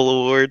the travel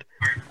award.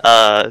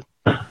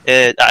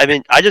 And I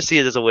mean, I just see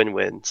it as a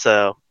win-win.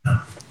 So,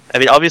 I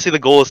mean, obviously the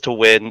goal is to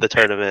win the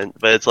tournament,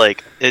 but it's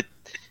like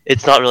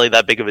it's not really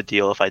that big of a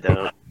deal if I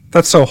don't.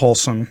 That's so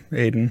wholesome,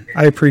 Aiden.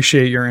 I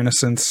appreciate your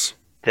innocence.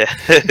 Yeah.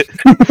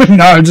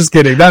 No, I'm just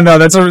kidding. No,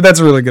 that's a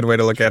really good way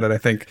to look at it, I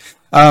think.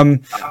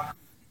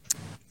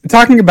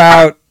 Talking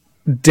about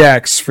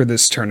decks for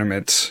this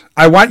tournament,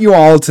 I want you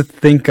all to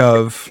think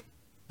of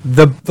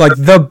the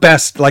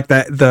best, like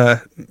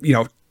the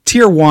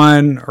tier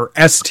 1 or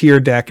S tier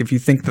deck, if you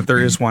think that there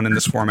is one in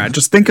this format.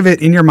 Just think of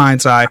it in your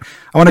mind's eye.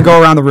 I want to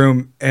go around the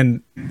room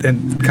and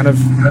kind of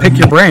pick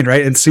your brain,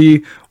 right? And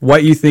see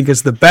what you think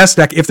is the best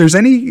deck. If there's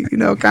any,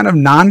 kind of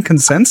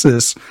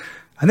non-consensus,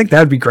 I think that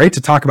would be great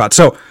to talk about.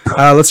 So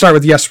let's start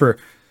with Jesper.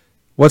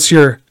 What's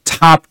your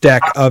top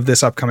deck of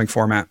this upcoming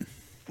format?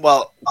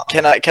 Well,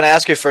 can I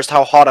ask you first,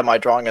 how hot am I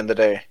drawing in the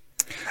day?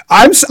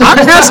 I'm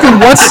asking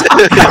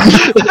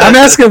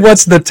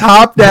what's the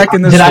top deck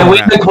in this format. Did I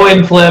win the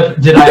coin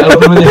flip? Did I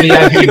open with a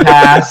VIP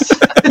pass?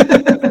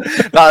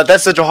 No,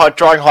 that's the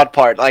drawing hot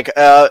part. Like,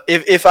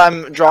 if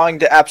I'm drawing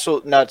the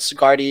absolute nuts,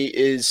 Guardy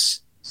is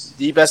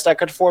the best deck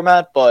in the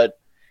format, but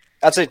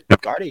that's it.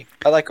 Guardy.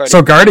 I like Guardy.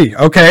 So Guardy.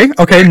 Okay,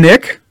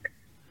 Nick?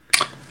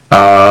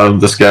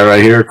 This guy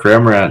right here,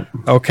 Cramorant.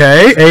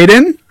 Okay,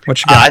 Aiden? What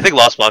you got? I think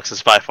Lost Box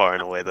is by far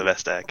and away the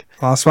best deck.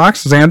 Lost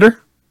Box? Xander?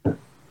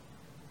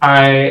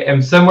 I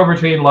am somewhere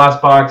between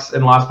Lost Box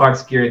and Lost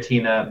Box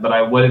Giratina, but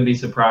I wouldn't be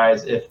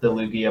surprised if the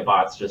Lugia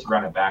bots just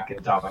run it back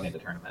and dominate the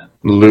tournament.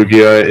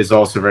 Lugia is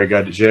also very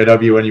good.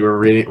 JW, when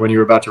you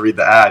were about to read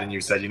the ad and you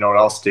said, what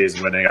else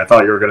stays winning, I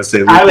thought you were going to say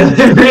Lugia.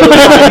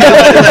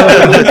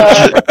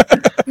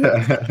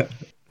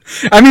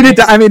 I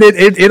mean,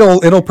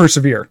 it'll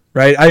persevere,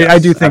 right? Yes, I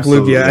do think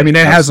absolutely. Lugia. I mean,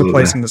 it has a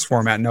place in this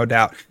format, no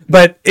doubt.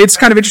 But it's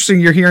kind of interesting.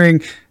 You're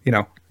hearing,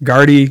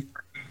 Guardy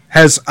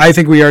has. I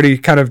think we already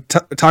kind of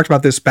talked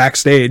about this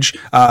backstage.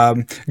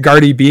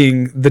 Guardy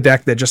being the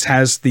deck that just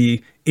has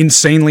the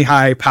insanely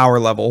high power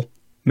level,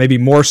 maybe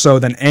more so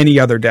than any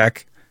other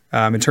deck.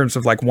 In terms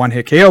of like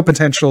one-hit KO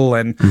potential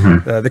and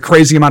the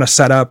crazy amount of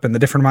setup and the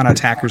different amount of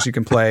attackers you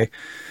can play.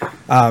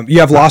 You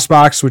have Lost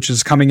Box, which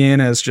is coming in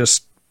as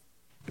just.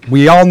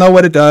 We all know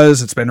what it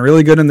does. It's been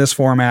really good in this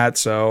format,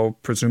 so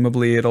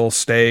presumably it'll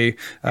stay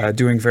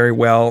doing very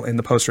well in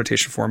the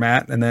post-rotation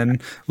format. And then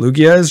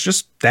Lugia is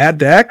just that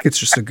deck. It's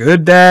just a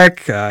good deck.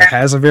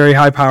 Has a very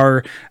high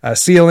power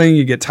ceiling.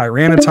 You get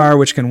Tyranitar,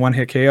 which can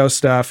one-hit KO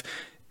stuff.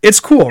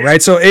 It's cool,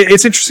 right? So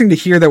it's interesting to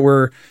hear that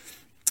we're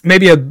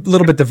maybe a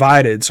little bit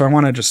divided. So I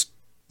want to just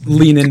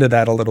lean into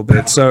that a little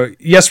bit. So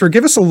Jesper,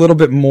 give us a little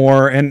bit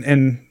more,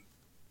 and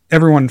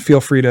everyone feel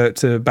free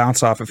to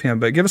bounce off of him,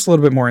 but give us a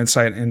little bit more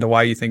insight into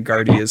why you think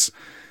Guardy is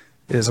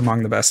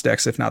among the best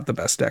decks, if not the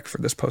best deck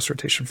for this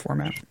post-rotation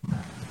format.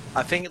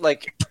 I think,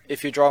 like,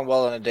 if you're drawing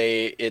well in a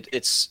day,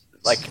 it's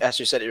like, as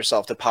you said it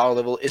yourself, the power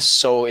level is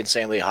so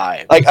insanely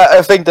high. Like,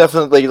 I think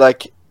definitely,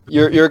 like,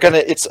 you're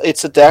gonna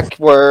it's a deck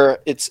where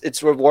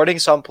it's rewarding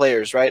some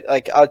players, right?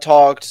 Like I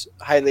talked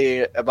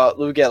highly about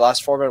Lugia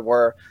last format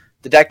where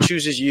the deck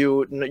chooses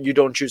you, you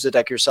don't choose the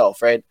deck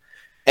yourself, right?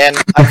 And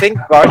I think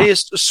Guardi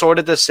is sort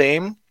of the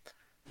same,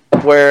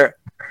 where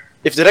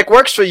if the deck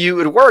works for you,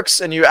 it works,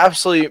 and you're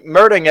absolutely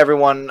murdering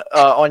everyone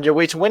on your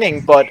way to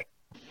winning. But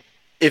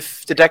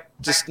if the deck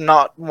does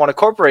not want to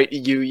cooperate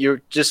you,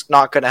 you're just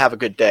not going to have a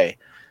good day,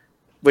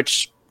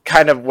 which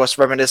kind of was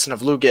reminiscent of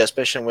Lugia,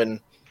 especially when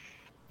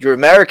your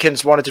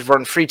Americans wanted to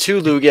run free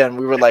 2 Lugia, and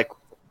we were like,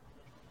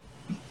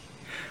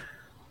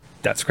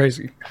 that's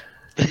crazy.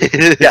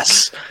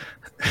 yes.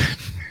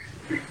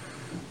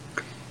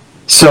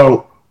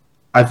 So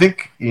I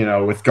think,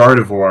 with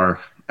Gardevoir,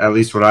 at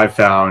least what I've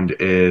found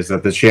is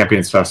that the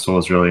Champions Festival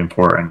is really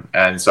important.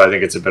 And so I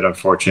think it's a bit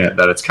unfortunate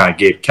that it's kind of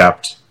gate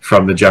kept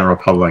from the general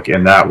public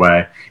in that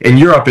way. In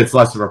Europe, it's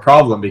less of a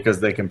problem because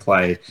they can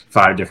play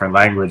 5 different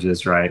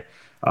languages, right?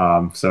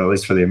 So at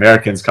least for the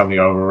Americans coming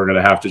over, we're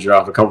going to have to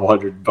drop a couple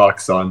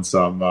 $100 on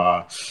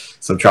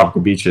some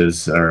tropical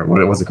beaches, or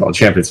what was it called?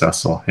 Champions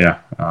Festival. Yeah.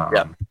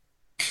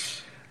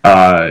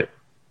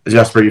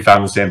 Jesper, you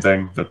found the same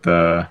thing that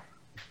the...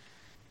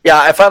 Yeah,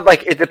 I found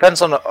like it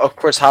depends on, of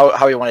course,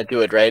 how you want to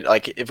do it, right?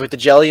 Like if with the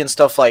jelly and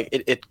stuff, like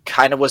it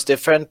kind of was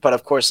different, but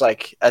of course,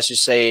 like as you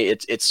say,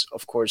 it's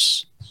of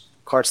course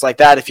cards like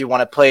that. If you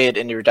want to play it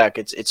in your deck,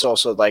 it's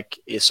also like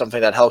is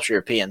something that helps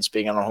Europeans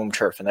being on a home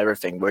turf and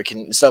everything. Where you can,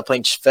 instead of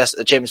playing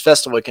Champions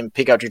Festival, you can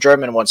pick out your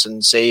German ones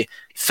and say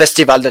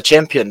Festival der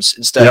Champions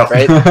instead,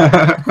 right?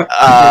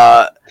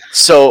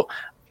 So.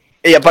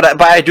 Yeah,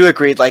 but I do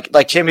agree.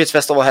 Like Champions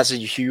Festival has a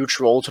huge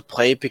role to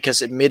play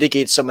because it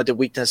mitigates some of the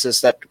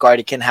weaknesses that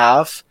Guardi can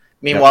have.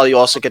 Meanwhile, you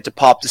also get to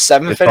pop the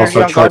 7th energy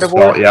on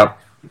Gardevoir.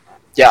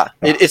 Yeah,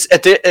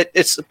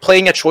 it's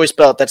playing a choice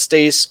belt that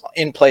stays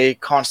in play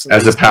constantly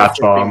as a path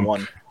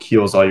bomb.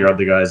 Heals all your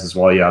other guys as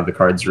well. Yeah, the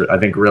card's I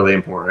think really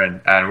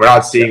important, and we're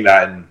not seeing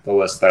that in the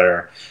lists that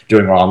are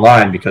doing well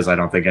online because I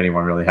don't think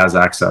anyone really has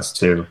access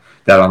to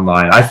that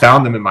online. I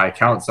found them in my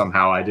account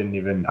somehow. I've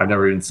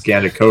never even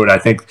scanned a code. I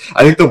think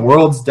the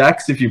world's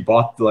decks, if you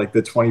bought the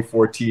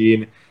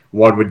 2014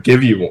 one, would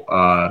give you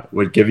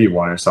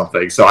one or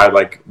something. So I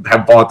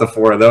have bought the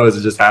 4 of those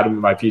and just had them in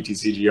my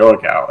PTCGO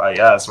account. I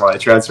guess when I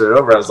transferred it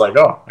over, I was like,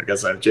 oh, I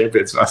guess I have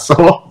Champions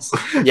Festivals.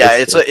 Yeah,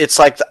 it's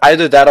like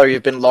either that or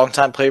you've been a long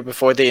time player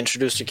before they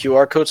introduced the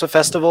QR codes of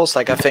festivals.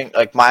 Like I think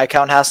my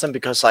account has them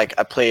because I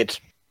played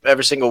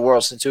every single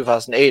World since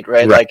 2008,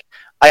 right? Like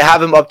I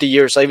have them up the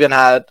years. I even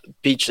had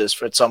beaches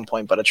at some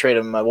point, but I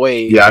traded them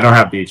away. Yeah, I don't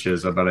have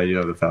beaches, but I do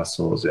have the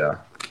festivals. Yeah.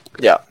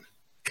 Yeah.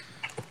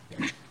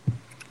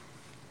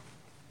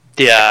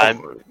 Yeah,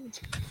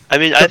 I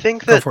mean, I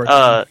think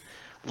that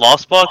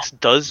Lost Box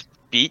does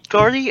beat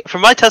Guardi.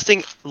 From my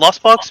testing,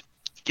 Lost Box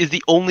is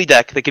the only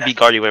deck that can beat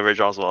Guardi whenever it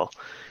draws well.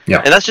 Yeah,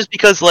 and that's just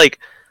because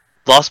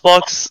Lost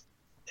Box.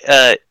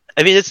 I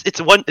mean,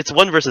 it's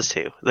 1 versus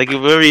 2.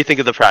 Whatever you think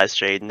of the prize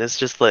trade, and it's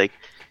just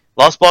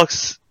Lost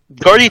Box.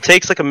 Guardi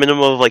takes a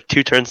minimum of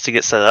 2 turns to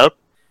get set up,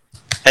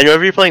 and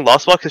whenever you're playing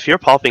Lost Box, if you're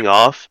popping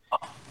off,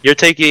 you're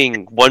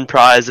taking 1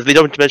 prize. If they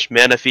don't mention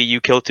mana fee,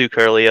 you kill 2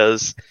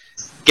 Curlias.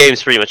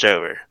 Game's pretty much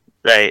over,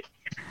 right?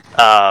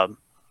 And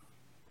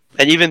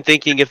even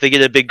thinking if they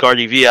get a big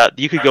Guardi V out,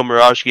 you could go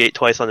Mirage Gate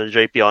twice on the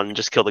Drapion and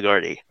just kill the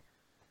Guardi.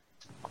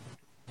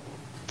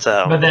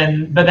 So. But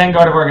then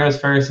Gardevoir goes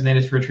first, and they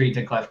just retreat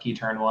to Klefki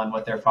turn 1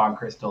 with their Fog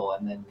Crystal,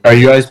 and then. Are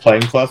you guys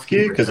playing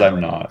Klefki? Because I'm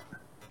not.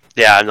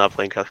 Yeah, I'm not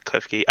playing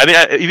Klefki. I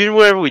mean, even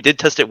whenever we did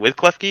test it with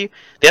Klefki,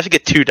 they have to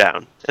get 2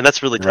 down, and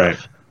that's really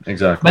tough. Right.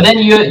 Exactly. But then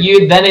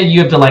you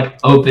have to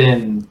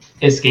open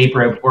Escape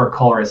Rope or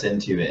Chorus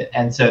into it,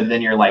 and so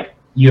then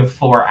you have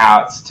 4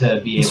 outs to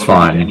be able to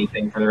do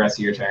anything for the rest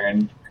of your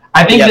turn.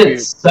 I think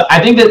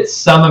that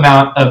some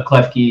amount of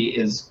Klefki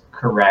is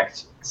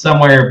correct.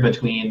 Somewhere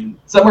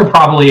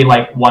probably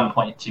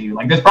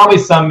 1.2. There's probably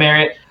some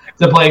merit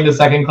to playing the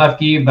second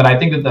Klefki, but I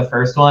think that the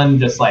first one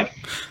just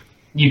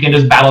you can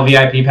just battle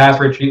VIP pass,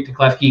 retreat to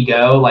Klefki,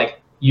 go I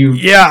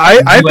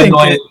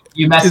think.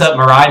 You mess up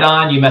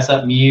Miraidon, you mess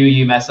up Mew,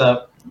 you mess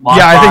up Lost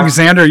Box. I think,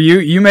 Zander,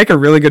 you make a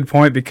really good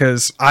point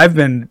because I've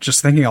been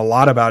just thinking a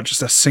lot about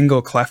just a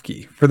single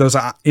Klefki for those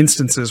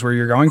instances where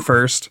you're going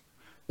first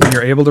and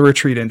you're able to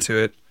retreat into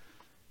it.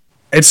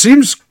 It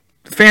seems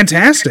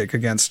fantastic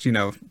against,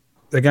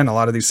 again, a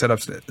lot of these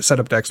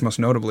setup decks, most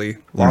notably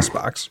Lost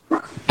Box.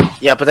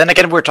 Yeah, but then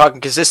again, we're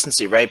talking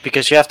consistency, right?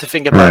 Because you have to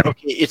think about,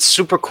 okay, it's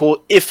super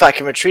cool if I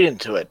can retreat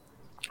into it.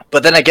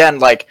 But then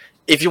again,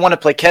 if you want to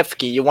play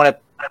Klefki, you want to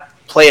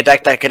play a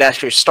deck that could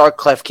actually start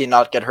Klefki and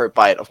not get hurt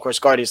by it. Of course,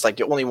 Guardi's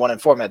the only one in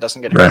format that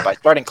doesn't get hurt by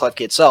starting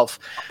Klefki itself.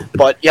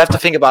 But you have to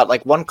think about,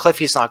 one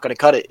Klefki is not going to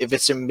cut it. If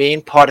it's a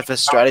main part of a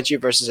strategy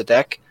versus a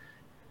deck,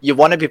 you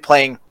want to be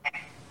playing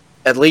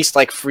at least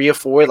 3 or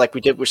 4 like we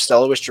did with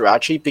Stella with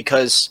Jirachi,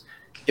 because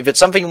if it's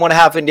something you want to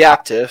have in the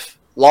active,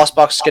 Lost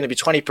Box is going to be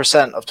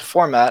 20% of the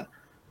format.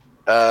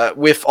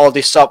 With all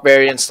these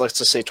sub-variants, let's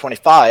just say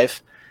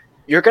 25,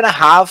 you're going to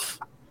have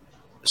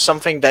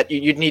something that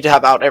you'd need to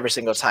have out every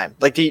single time.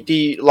 The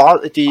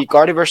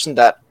Guardi version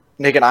that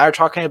Nick and I are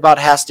talking about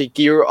has the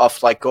gear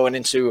of like going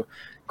into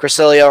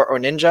Cresselia or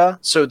Ninja,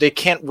 so they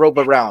can't rope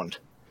around.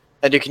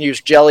 And you can use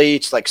Jelly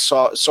to like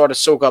sort of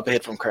soak up a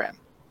hit from Cram.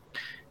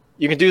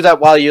 You can do that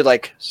while you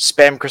like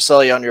spam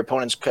Cresselia on your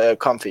opponent's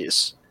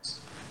comfies.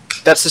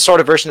 That's the sort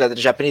of version that the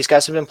Japanese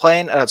guys have been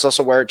playing, and it's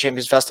also where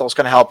Champions Festival is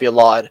going to help you a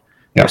lot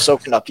with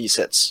soaking up these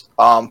hits.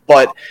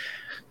 But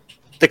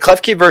the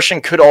Klefki version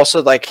could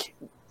also like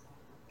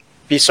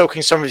be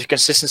soaking some of your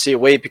consistency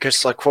away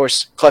because, like, of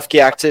course,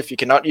 Klefki active, you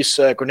cannot use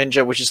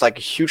Greninja, which is like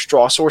a huge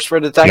draw source for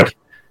the deck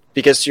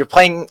because you're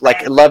playing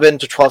like 11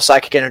 to 12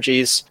 psychic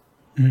energies.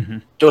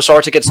 Those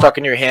are to get stuck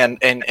in your hand,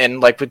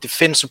 and like with the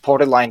Finn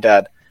supported line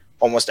that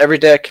almost every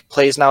deck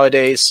plays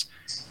nowadays,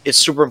 it's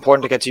super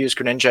important to get to use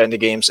Greninja in the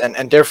games,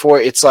 and therefore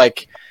it's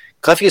like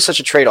Klefki is such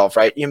a trade-off,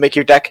 right? You make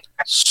your deck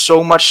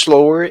so much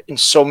slower in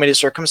so many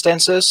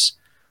circumstances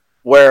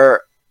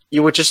where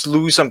you would just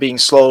lose on being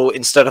slow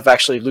instead of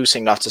actually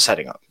losing not to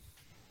setting up.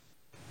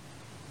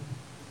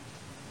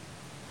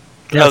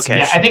 Okay.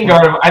 Yeah, I think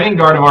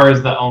Gardevoir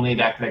is the only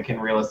deck that can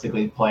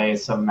realistically play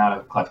some amount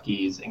of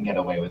Klefkis and get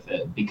away with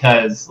it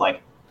because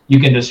like you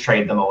can just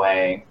trade them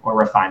away or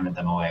refinement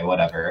them away,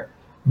 whatever.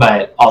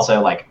 But also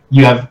like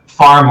you have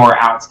far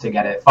more outs to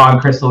get it.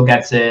 Fog Crystal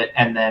gets it,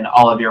 and then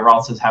all of your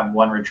Ralsas have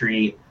one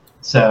retreat.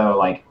 So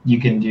like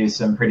you can do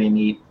some pretty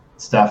neat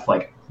stuff.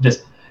 Like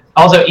just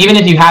also even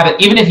if you have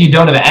it, even if you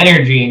don't have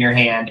energy in your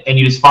hand and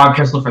you just Fog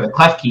Crystal for the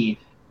Klefki,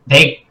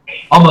 they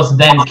almost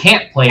then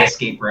can't play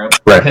Escape Rope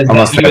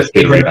because you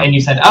Escape Rope and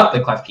you send up the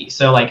Klefki.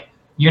 So like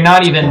you're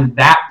not even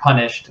that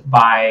punished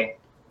by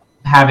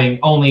having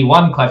only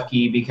one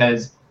Klefki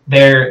because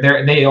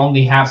they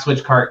only have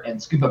Switch Cart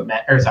and Scoop Up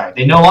Net, or sorry,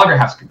 they no longer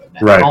have Scoop Up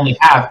Net. They only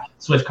have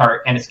Switch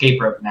Cart and Escape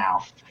Rope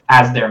now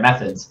as their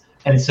methods.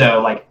 And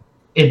so like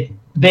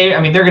they're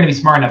going to be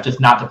smart enough just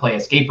not to play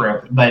Escape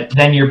Rope, but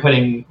then you're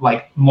putting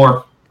like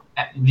more,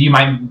 you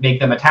might make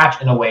them attach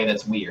in a way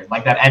that's weird.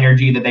 Like that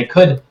energy that they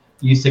could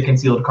use to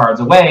concealed cards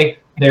away,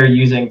 they're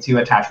using to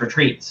attach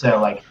retreat.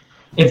 So like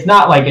it's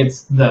not like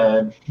it's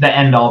the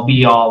end all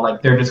be all,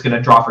 like they're just going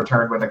to draw for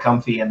turn with a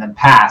comfy and then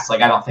pass.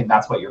 Like I don't think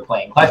that's what you're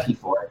playing Klefki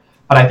for,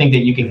 but I think that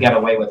you can get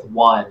away with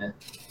one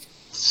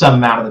some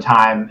amount of the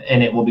time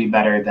and it will be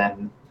better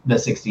than the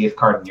 60th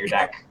card in your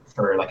deck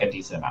for like a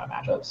decent amount of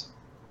matchups.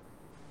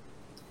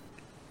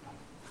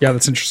 Yeah,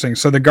 that's interesting.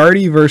 So the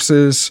Guardy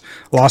versus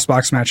Lost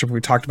Box matchup,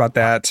 we talked about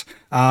that.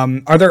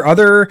 Are there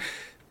other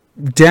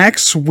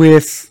decks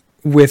with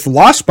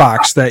Lost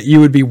Box that you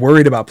would be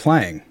worried about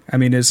playing? I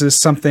mean, is this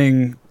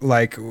something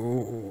like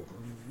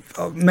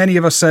many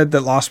of us said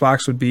that Lost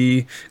Box would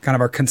be kind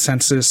of our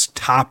consensus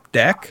top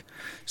deck?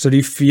 So do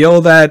you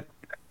feel that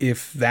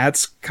if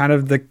that's kind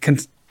of the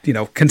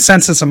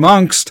consensus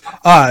amongst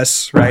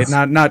us, right?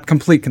 Not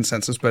complete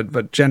consensus,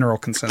 but general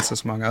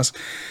consensus among us.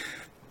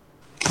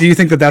 Do you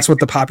think that that's what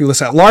the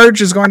populace at large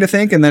is going to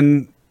think? And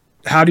then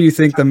how do you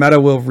think the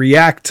meta will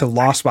react to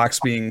Lost Box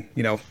being,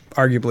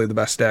 arguably the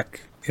best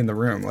deck in the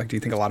room? Like, do you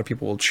think a lot of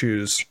people will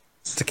choose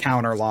to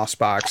counter Lost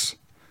Box?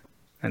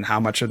 And how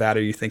much of that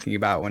are you thinking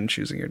about when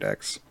choosing your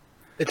decks?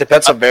 It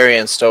depends on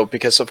variance, though,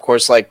 because of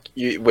course, like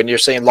when you're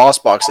saying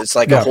Lost Box, it's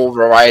like a whole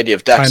variety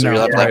of decks. So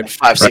you'll have like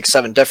 5, 6,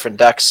 7 different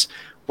decks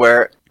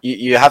where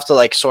you have to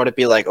like sort of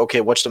be like, okay,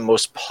 what's the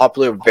most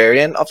popular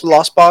variant of the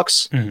Lost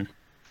Box? Mm-hmm.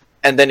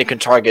 And then you can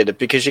target it,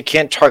 because you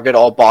can't target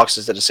all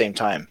boxes at the same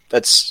time.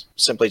 That's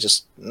simply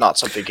just not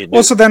something you can do.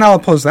 Well, so then I'll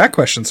pose that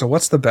question. So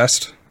what's the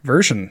best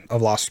version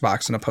of Lost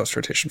Box in a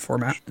post-rotation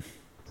format?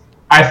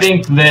 I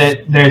think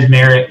that there's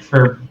merit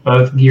for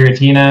both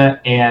Giratina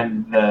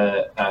and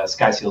the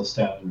Sky Seal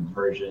Stone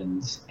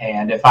versions.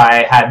 And if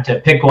I had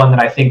to pick one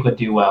that I think would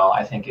do well,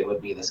 I think it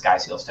would be the Sky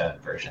Seal Stone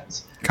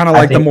versions. Kind of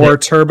like the more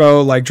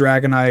turbo, like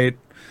Dragonite,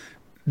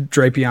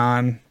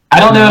 Drapion. I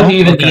don't know if you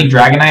even need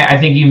Dragonite. I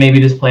think you maybe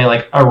just play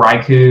like a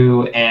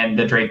Raikou and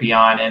the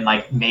Drapion and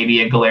like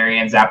maybe a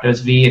Galarian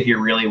Zapdos V if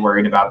you're really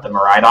worried about the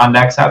Miraidon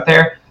decks out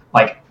there.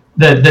 Like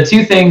the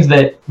two things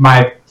that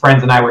my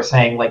friends and I were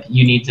saying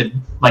you need to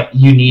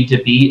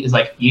beat is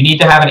like you need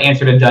to have an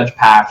answer to Judge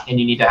Path and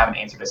you need to have an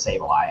answer to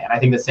Sableye. And I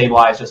think that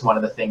Sableye is just one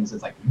of the things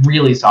that's like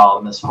really solid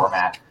in this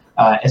format.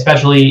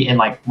 Especially in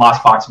like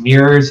Lost Box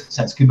mirrors,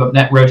 since Scoop Up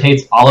Net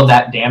rotates, all of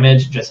that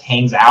damage just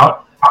hangs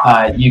out.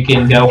 You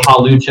can go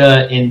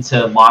Hawlucha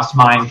into Lost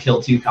Mine,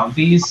 kill 2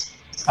 Comfies,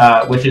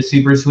 which is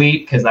super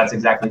sweet because that's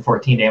exactly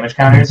 14 damage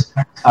counters.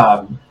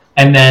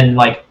 And then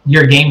like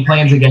your game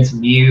plans against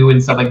Mew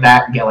and stuff like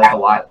that get like a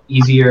lot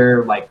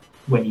easier, like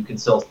when you can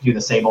still do the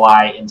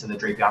Sableye into the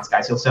Drapion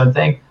Sky Seal Stone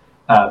thing.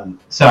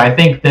 So I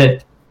think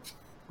that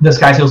the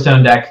Sky Seal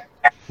Stone deck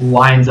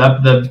lines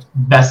up the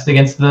best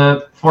against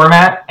the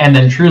format and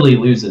then truly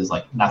loses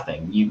like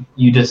nothing. You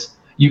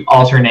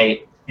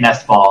alternate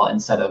Nest Ball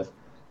instead of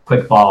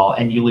Quick Ball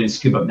and you lose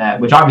Scoop Up Net,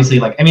 which obviously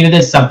it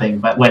is something,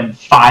 but when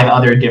 5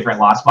 other different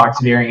Lost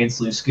Box variants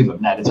lose Scoop Up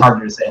Net, it's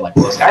harder to say like,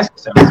 well, the Sky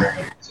Stone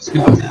variant is a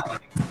Scoop Up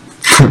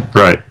Net.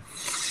 Right.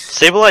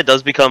 Sableye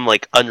does become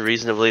like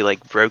unreasonably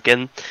like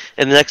broken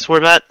in the next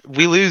format.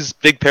 We lose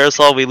Big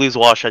Parasol, we lose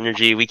Wash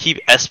Energy, we keep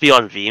SP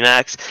on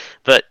VMAX,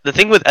 but the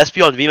thing with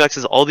SP on VMAX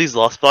is all these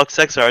Lost Box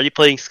decks are already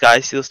playing Sky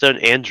Sealstone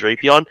and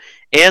Drapion,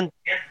 and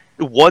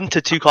 1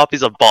 to 2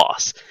 copies of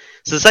Boss.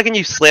 So the second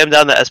you slam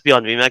down the SP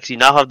on VMAX, you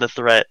now have the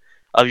threat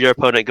of your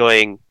opponent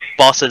going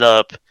Boss it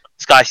up,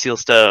 Sky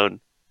Sealstone,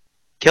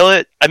 kill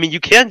it. I mean, you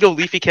can go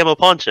Leafy Camo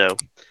Poncho.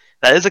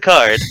 That is a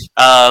card.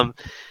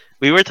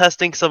 We were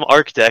testing some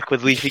Arc deck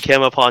with Leafy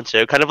Camo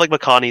Poncho, kind of like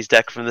Makani's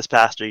deck from this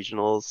past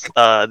regionals,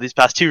 these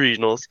past 2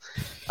 regionals.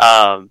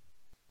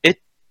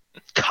 It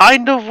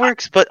kind of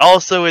works, but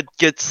also it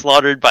gets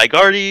slaughtered by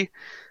Guardy.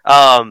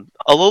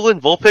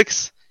 Alolan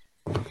Vulpix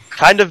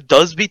kind of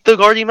does beat the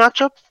Guardy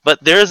matchup, but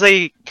there's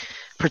a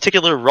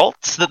particular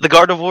Ralts that the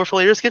Gardevoir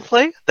players can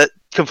play that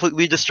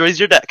completely destroys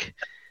your deck.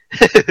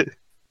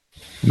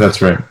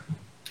 That's right.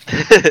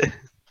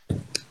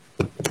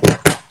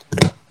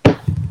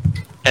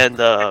 And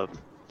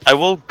I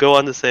will go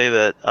on to say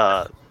that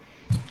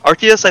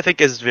Arceus, I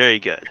think, is very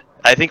good.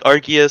 I think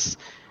Arceus,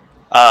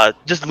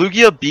 just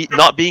Lugia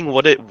not being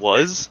what it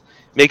was,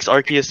 makes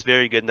Arceus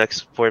very good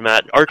next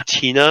format.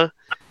 Arctina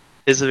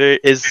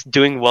is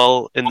doing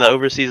well in the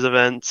overseas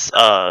events.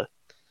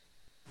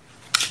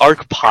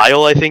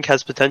 Arcpile, I think,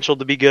 has potential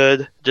to be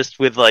good, just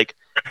with like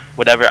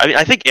whatever. I mean,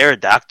 I think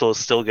Aerodactyl is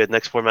still good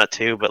next format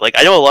too, but like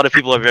I know a lot of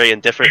people are very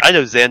indifferent. I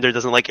know Zander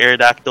doesn't like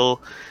Aerodactyl,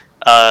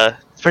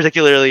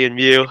 particularly in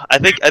Mew. I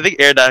think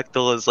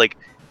Aerodactyl is like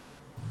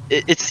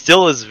it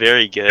still is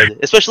very good,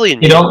 especially in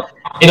Mew.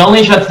 It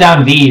only shuts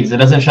down Vs. It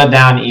doesn't shut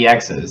down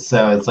EXs.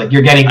 So it's like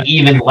you're getting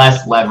even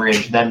less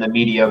leverage than the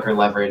mediocre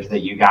leverage that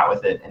you got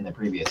with it in the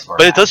previous format.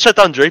 But it does shut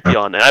down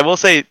Drapion, and I will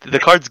say the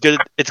card's good.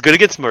 It's good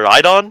against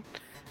Miraidon.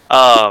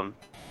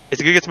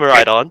 It's good against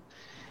Miraidon.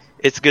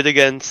 It's good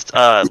against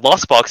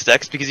Lost Box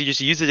decks because you just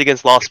use it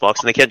against Lost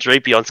Box and they can't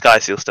Drapion Sky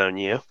Sealstone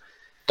you.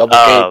 Double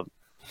gate.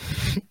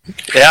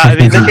 Yeah, I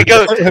mean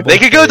they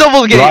could go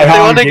double gate if they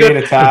want to go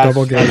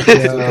Double gate.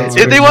 Yeah,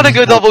 if they want to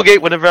go double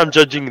gate whenever I'm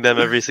judging them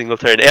every single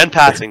turn and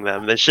passing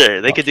them, then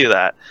sure they could do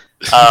that.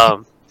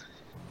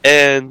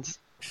 And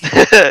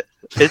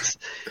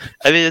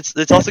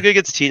it's also good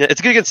against Tina.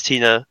 It's good against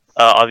Tina,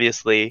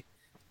 obviously.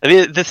 I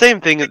mean the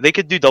same thing. They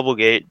could do double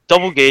gate.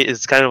 Double gate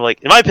is kind of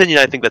like, in my opinion,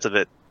 I think that's a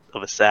bit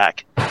of a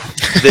sack.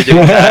 They're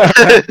doing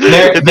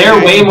that. they're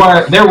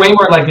way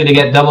more likely to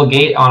get double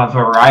gate on a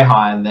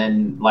Raihan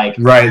than like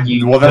Right.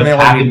 You Well, then they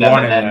only need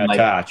one and in like,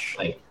 attach.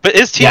 But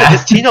is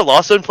Tina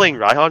Lawson playing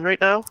Raihan right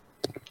now?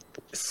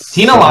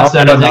 Tina Lost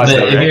Zone not isn't, so,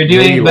 but if right? you're Maybe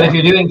doing you but if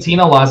won't. you're doing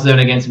Tina Lost Zone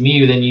against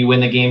Mew, then you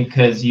win the game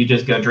because you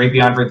just go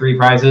Drapion for 3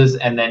 prizes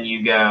and then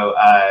you go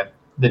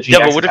the GX. Yeah,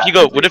 but what if you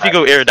go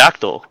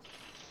Aerodactyl?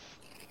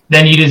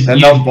 Then you just Then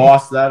they'll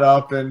boss that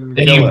up and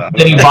then kill you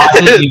it. boss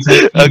it. You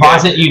take Okay.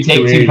 boss it. You take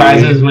 2 280.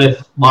 prizes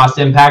with Lost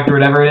Impact or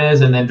whatever it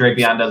is, and then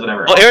Drapion does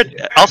whatever. Well, else you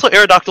do. also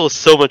Aerodactyl is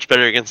so much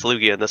better against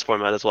Lugia in this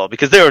format as well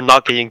because they are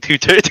not getting two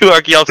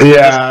Archeops in this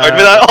Yeah. card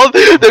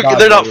without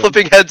they're not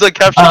flipping heads on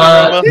capturing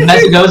Aroma.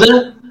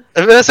 Messagoza?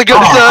 Vanessa goes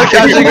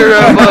catching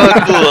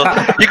Aroma. Cool.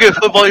 You can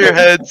flip all your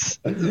heads.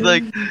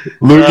 Like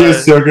Lugia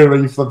is so good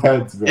when you flip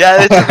heads. Man.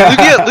 yeah,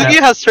 Lugia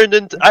has turned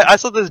into. I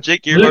saw this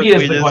Jake Earhart Lugia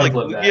is tweet. the It's coin like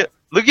flip guy.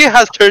 Lugia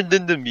has turned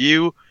into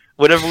Mew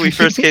whenever we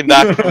first came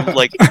back from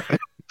like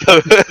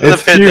the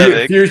It's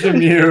pandemic. Fusion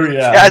Mew,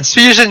 yeah. Yeah, it's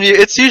Fusion Mew.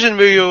 It's Fusion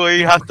Mew where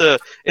you have to.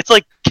 It's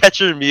like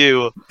Catcher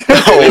Mew.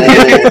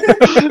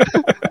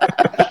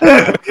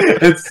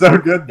 It's so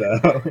good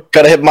though.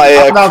 Gotta hit my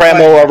I'm not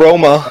Cramo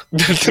Aroma.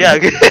 Yeah,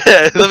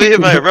 let me hit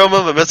my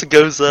Aroma, my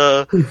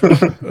Messagoza.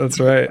 That's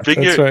right.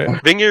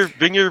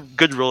 Bring your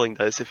good rolling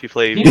dice if you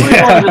play. People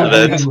are really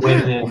events.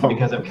 losing win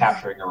because of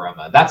capturing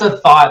Aroma. That's a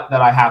thought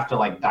that I have to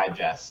like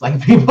digest.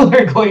 Like people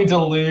are going to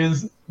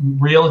lose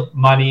real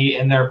money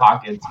in their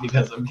pockets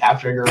because of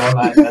capturing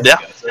Aroma and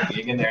Messagoza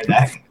being in their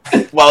deck.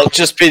 Well,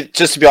 just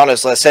to be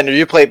honest, Sander,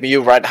 you played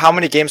Mew, right? How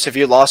many games have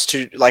you lost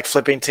to like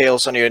flipping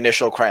tails on your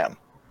initial cram?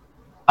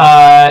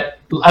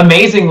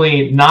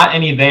 Amazingly, not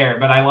any there,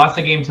 but I lost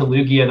a game to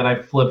Lugia that I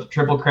flipped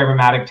triple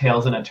Chromatic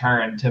Tails in a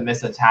turn to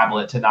miss a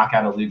tablet to knock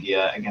out a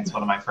Lugia against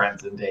one of my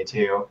friends in day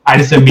 2. I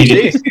just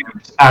immediately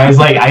scooped. I was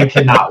like, I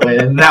cannot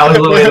win. That was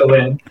the way to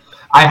win.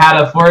 I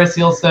had a Forest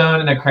Sealstone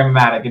and a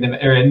Chromatic,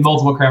 and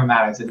multiple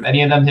Chromatics, and if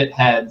any of them hit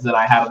heads, then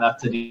I had enough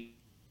to do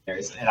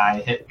and I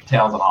hit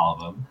tails on all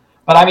of them.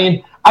 But I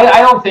mean,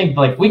 I don't think,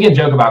 like, we can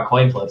joke about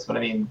coin flips, but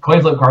I mean,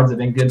 coin flip cards have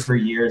been good for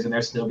years, and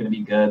they're still going to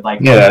be good. Like,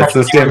 Yeah, it's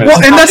the same.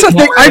 Well, and that's the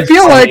thing. I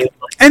feel like,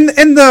 and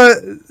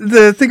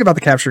the thing about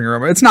the capturing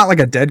Aroma, it's not like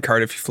a dead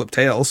card if you flip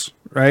tails,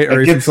 right? Or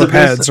It if you gets flip the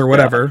miss- heads or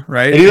whatever,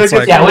 right? It either It's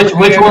gets like,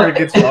 which one? It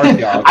gets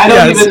Archeops. I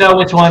don't Yes. even know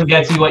which one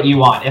gets you what you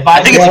want. If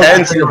I think it's get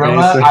heads.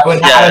 Aroma, I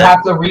would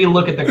have to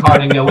re-look at the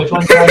card and go, which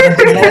one should I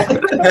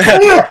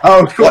get?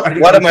 Oh, cool.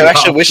 What am I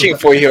actually wishing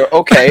for here?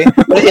 Okay.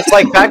 But it's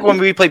like back when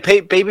we played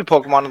baby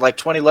Pokemon in like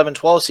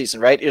 2011-12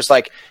 season, right? It was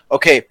like,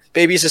 okay,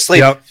 baby's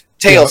asleep. Yep.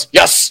 Tails,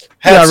 yes!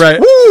 Heads. Yeah, right.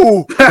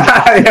 Woo!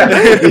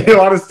 Yeah, you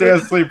want to stay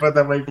asleep, but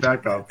then wake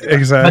back up.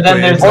 Exactly. But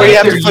then there's Or you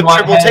have laser, to flip want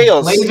triple heads.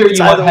 tails. Laser, It's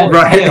you want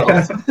either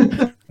heads, one.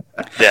 tails.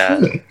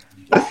 Yeah.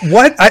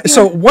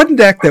 So one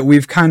deck that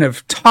we've kind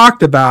of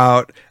talked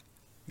about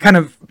kind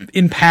of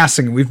in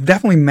passing, we've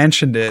definitely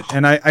mentioned it,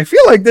 and I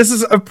feel like this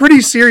is a pretty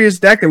serious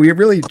deck that we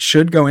really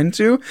should go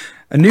into.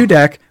 A new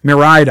deck,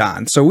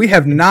 Miraidon. So we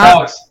have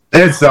not... Sucks.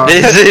 It's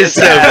This is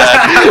so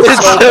bad.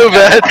 It's so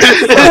bad.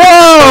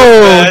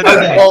 Whoa!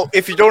 Okay. Well,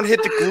 if you don't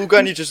hit the glue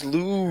gun, you just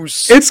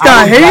lose. It's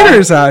got I will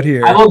haters out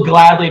here. I will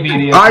gladly be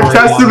the. I've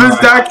authority tested on this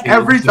Miraidon, deck dude.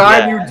 every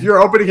time Yeah.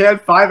 you're opening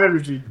hand 5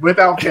 energy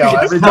without fail.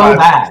 It's Every so time.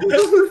 bad.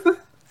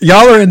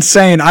 Y'all are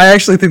insane. I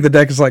actually think the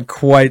deck is like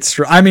quite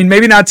strong. I mean,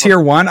 maybe not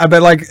tier 1, I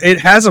bet like it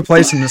has a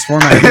place in this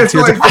format. I think It's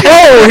tier like- 2.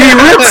 Oh, he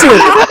rips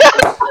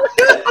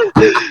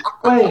it!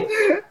 Wait.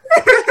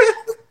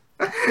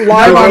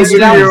 Live For on those of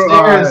stream. you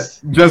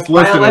downstairs. just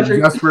My listening,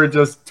 electric- Jesper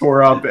just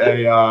tore up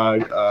a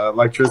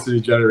electricity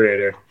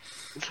generator.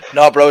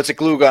 No, bro, it's a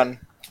glue gun.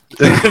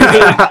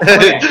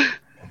 Okay.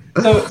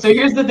 So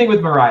here's the thing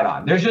with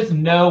Miraidon. There's just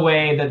no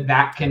way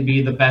that can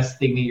be the best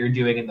thing that you're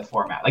doing in the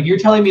format. Like, you're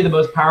telling me the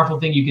most powerful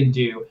thing you can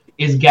do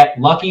is get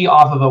lucky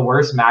off of a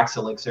worse max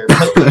elixir,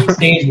 put 2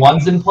 stage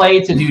 1s in play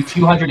to do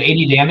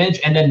 280 damage,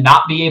 and then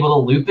not be able to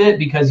loop it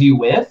because you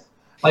whiff?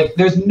 Like,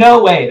 there's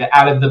no way that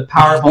out of the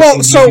powerful Well,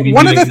 things so you could be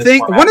one of doing the in this thing-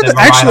 format, one of that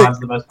the- actually- Miraidon's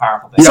the most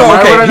powerful thing. So,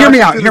 why okay, would I hear not me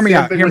do out, the hear me same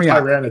out, thing hear with me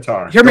out.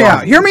 Tyranitar? Hear me Go out.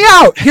 on. Hear me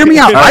out. Hear me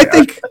out. All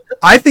right.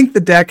 I think the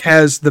deck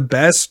has the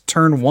best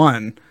turn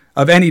 1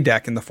 of any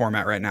deck in the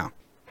format right now.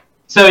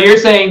 So you're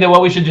saying that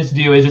what we should just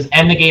do is just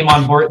end the game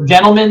on board.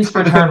 Gentlemen's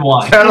for turn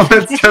 1.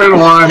 Gentlemen's turn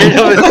 1.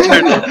 Gentlemen's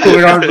turn one.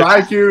 We're on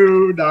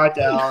Raikou,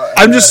 knockout.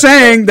 I'm just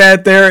saying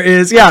that there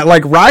is,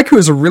 like Raikou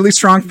is a really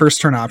strong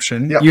first turn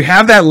option. Yep. You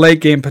have that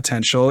late game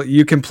potential.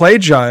 You can play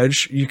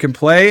Judge. You can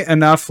play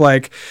enough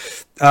ways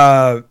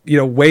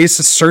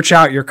to search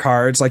out your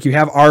cards. Like you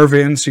have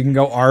Arvin, so you can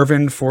go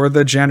Arvin for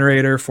the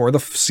generator, for the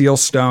seal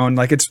stone.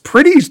 Like it's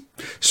pretty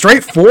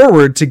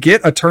straightforward to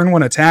get a turn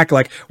 1 attack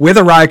like with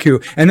a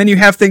Raikou. And then you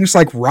have things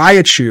like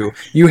Raichu.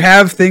 You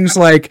have things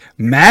like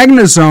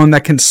Magnezone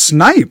that can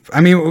snipe.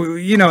 I mean,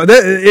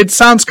 it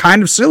sounds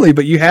kind of silly,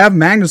 but you have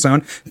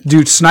Magnezone,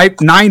 do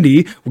snipe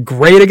 90,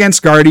 great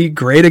against Guardy,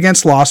 great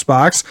against Lost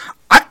Box.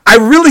 I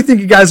really think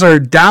you guys are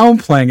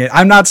downplaying it.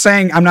 I'm not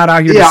saying I'm not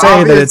out here to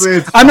say that it's.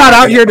 I'm not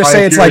out here to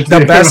say it's like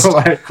the best.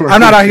 I'm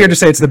not out here to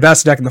say it's the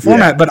best deck in the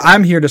format, but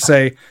I'm here to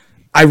say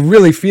I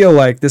really feel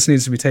like this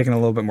needs to be taken a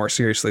little bit more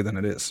seriously than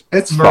it is.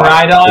 It's fine.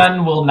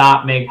 Miraidon will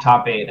not make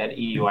top 8 at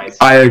EUIC.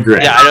 I agree.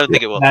 Yeah, I don't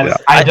think it will.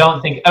 I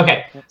don't think.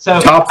 Okay, so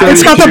Top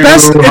It's got the 32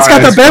 best. It's got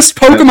the highest- best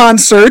Pokemon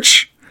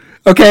search.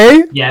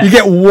 Okay, Yes. you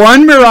get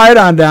one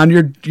Miraidon down,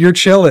 you're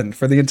chilling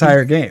for the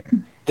entire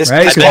game. This,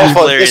 Right?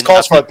 this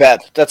calls for a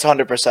bet. That's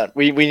 100%.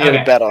 We need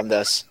Okay. a bet on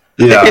this.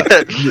 Yeah.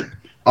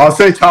 I'll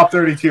say top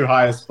 32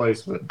 highest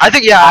placement. I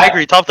think, I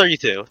agree. Top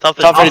 32. Top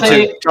 32. Top I'll 32.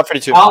 say- Top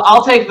 32.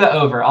 I'll take the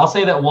over. I'll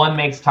say that 1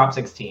 makes top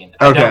 16.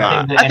 I Okay. don't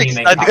think that I any think-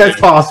 makes I top think It's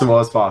 16. possible.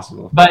 It's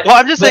possible. But Well,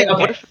 I'm just but, saying,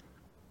 okay. what if...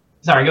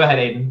 Sorry, go ahead,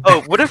 Aiden.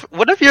 Oh, what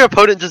if your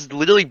opponent just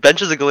literally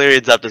benches a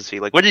Galarian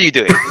Zapdos? Like, what are you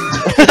doing?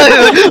 like,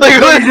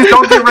 You just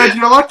don't get Reggie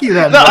Lucky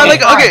then. No, bro. I'm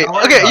like, Fine,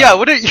 okay, yeah.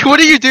 What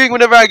are you doing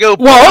whenever I go?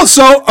 Well,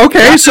 so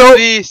okay, so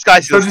the Sky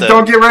So Seal just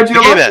don't get Reggie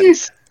The game Lucky.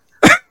 ends.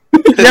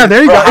 yeah,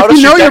 there you Bro, go. how If does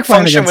you know your you're deck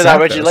playing function against without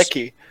Zapdos. Reggie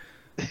Lecky?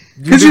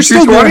 Because you're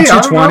still doing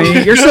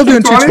 220. You're still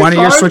doing 220.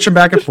 You're fine. switching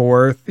back and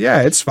forth.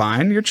 Yeah, it's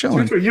fine. You're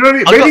chilling. You don't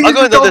need, I'll maybe go you just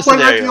into don't this play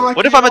Reggie scenario. Lucky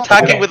What if I'm at all.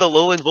 attacking Okay. with a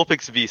Lowland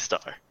Vulpix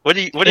V-Star? What are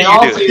you In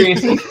all doing?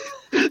 seriousness,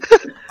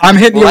 I'm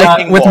hitting you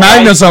Lightning with Ball.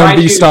 Magnezone Raichu.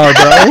 V-Star,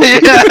 bro.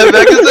 yeah,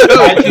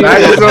 Magazine.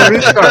 Magnezone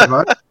restart,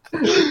 man.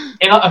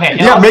 in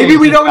Yeah, all maybe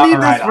we seriousness don't about need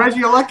this Miraidon.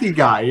 Reggie Lucky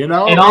guy, you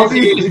know? In all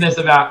Maybe- seriousness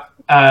about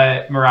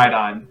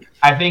Miraidon,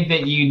 I think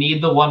that you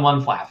need the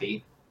 1/1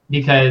 Flaffy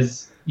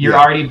because you're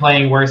Yeah. already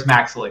playing worse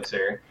Max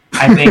Elixir.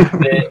 I think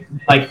that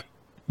like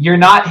you're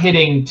not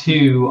hitting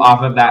 2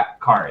 off of that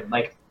card.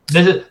 Like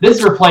this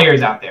is for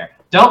players out there.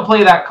 Don't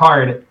play that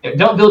card.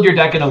 Don't build your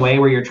deck in a way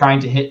where you're trying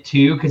to hit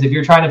 2, because if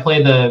you're trying to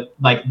play the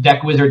like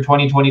Deck Wizard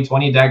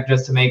 2020 deck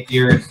just to make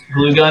your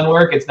glue gun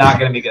work, it's not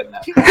going to be good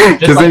enough. Just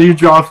Because like, then you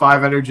draw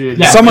 5 energy. And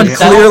Yeah. Someone Yeah.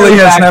 clearly has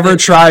Settle for the never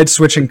fact tried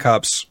switching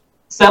cups.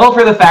 settle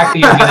for the fact that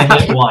you're going to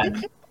hit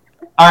 1.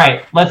 All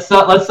right, let's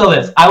sell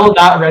this. I will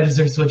not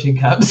register switching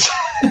cups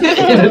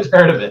in a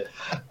tournament.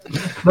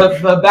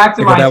 But back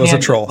to my That was a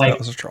tangent, troll. like, That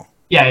was a troll.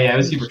 Yeah, it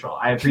was super troll.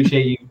 I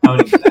appreciate you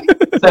owning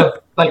that. So,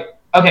 like,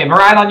 okay,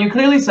 Miraidon, you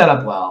clearly set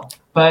up well,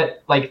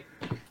 but like,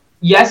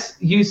 yes,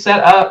 you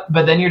set up,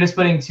 but then you're just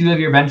putting 2 of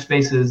your bench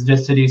spaces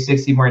just to do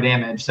 60 more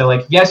damage. So,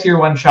 like, yes, you're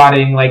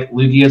one-shotting like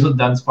Lugias with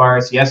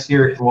Dunsparce. Yes,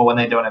 when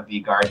they don't have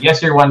V-Guard.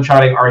 Yes, you're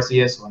one-shotting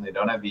Arceus when they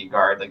don't have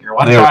V-Guard. Like, you're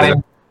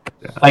one-shotting.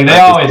 Like they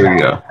always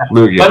are.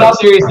 But in all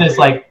seriousness,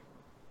 like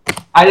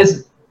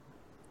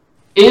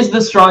is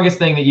the strongest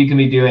thing that you can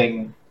be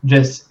doing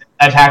just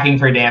attacking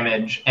for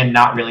damage and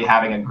not really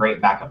having a great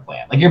backup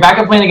plan. Like your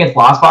backup plan against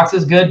Lost Box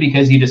is good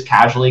because you just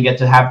casually get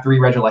to have 3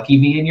 Regieleki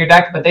V in your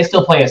deck, but they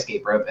still play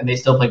Escape Rope and they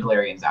still play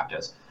Galarian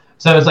Zapdos.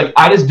 So it's like,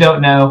 I just don't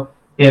know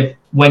if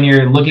when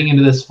you're looking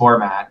into this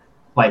format,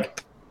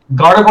 like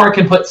Gardevoir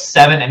can put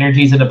 7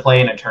 energies into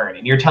play in a turn,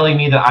 and you're telling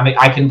me that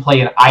I can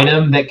play an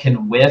item that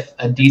can whiff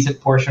a decent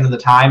portion of the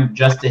time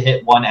just to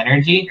hit 1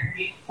 energy?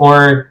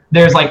 Or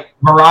there's like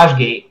Mirage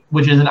Gate,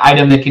 which is an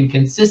item that can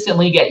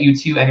consistently get you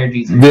 2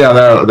 energies. Yeah,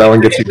 that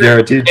one gets you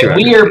guaranteed 2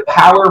 energies. We are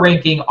power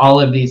ranking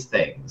all of these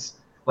things.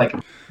 Like,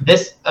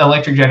 this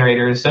electric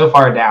generator is so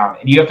far down,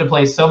 and you have to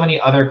play so many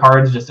other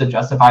cards just to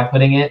justify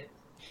putting it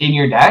in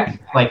your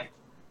deck. Like,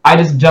 I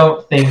just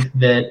don't think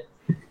that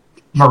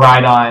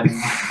Miraidon,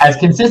 as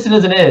consistent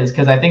as it is,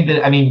 because I think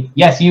that, I mean,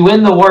 yes, you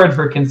win the award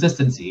for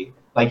consistency.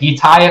 Like, you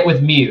tie it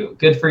with Mew.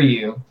 Good for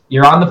you.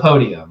 You're on the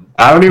podium.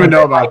 I don't even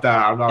know about that.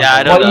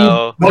 I don't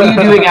know. What are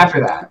you doing after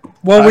that?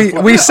 Well,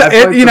 we said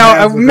it, you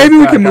know, maybe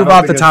we can move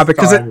off the topic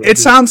because it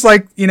sounds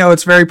like, you know,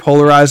 it's very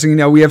polarizing. You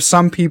know, we have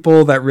some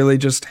people that really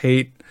just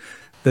hate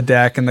the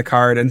deck and the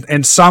card,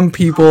 and some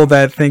people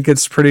that think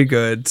it's pretty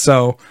good.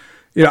 So,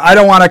 you know, I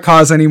don't want to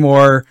cause any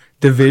more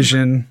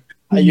division.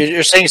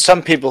 You're saying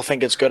some people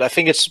think it's good. I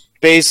think it's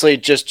basically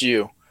just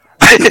you.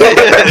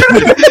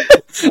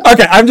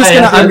 Okay, I'm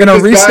gonna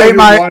restate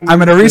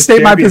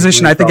my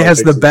position. I think it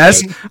has the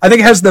best. I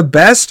think it has the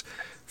best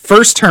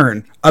first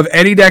turn of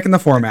any deck in the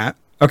format.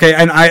 Okay,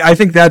 and I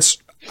think that's.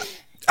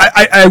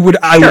 I would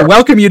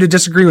welcome you to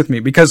disagree with me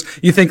because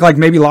you think like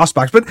maybe Lost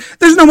Box, but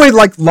there's no way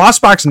like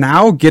Lost Box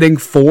now getting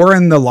 4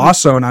 in the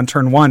Lost Zone on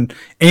turn 1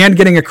 and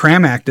getting a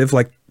Cram active,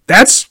 like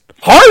that's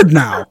hard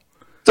now.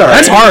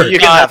 That's hard. You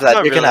can have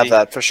that. You can have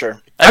that for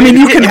sure. I mean,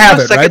 you can have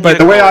it, right? But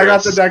the way I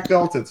got the deck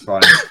built, it's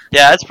fine.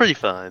 Yeah, it's pretty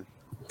fine.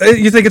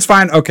 You think it's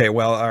fine? Okay,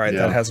 well, all right.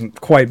 Yeah. That hasn't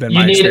quite been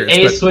my experience. You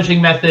need a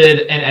switching method,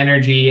 an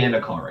energy, and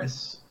a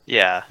chorus.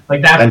 Yeah.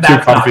 Like that's 2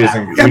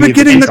 comfies. Yeah, but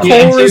getting the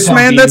chorus,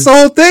 man, that's the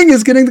whole thing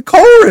is getting the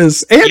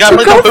chorus and 2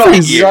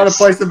 comfies. You gotta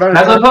play some better.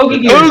 That's a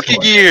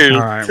Pokegears.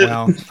 All right,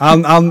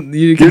 well,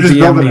 you can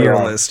DM me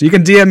your list. You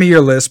can DM me your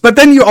list, but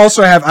then you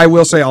also have. I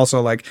will say also,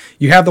 like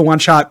you have the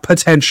one-shot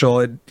potential.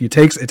 It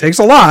takes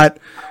a lot,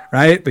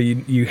 right? But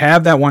you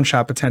have that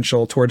one-shot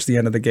potential towards the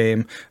end of the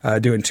game,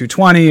 doing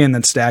 220 and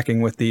then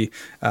stacking with the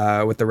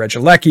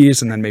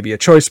Regielekis and then maybe a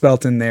choice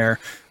belt in there.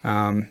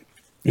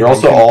 You're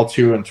also all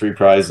 2 and 3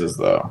 prizes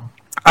though.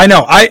 I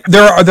know.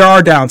 There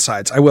are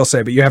downsides, I will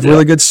say, but you have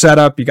really good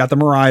setup. You got the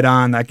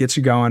Miraidon that gets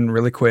you going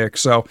really quick.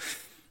 So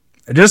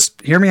just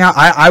hear me out.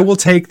 I will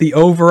take the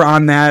over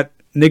on that.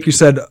 Nick, you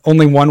said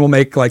only one will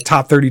make like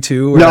top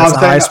 32. That's the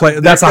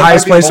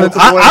highest placement.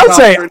 I would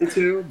say.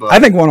 I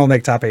think one will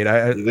make top 8.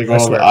 I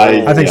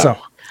think so.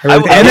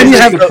 And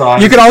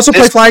then you could also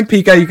play Flying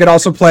Pika. You could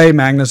also play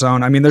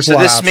Magnezone. I mean, there's a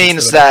lot of options. So this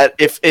means that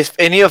if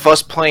any of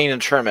us playing in a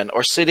tournament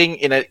or sitting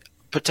in a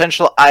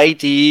potential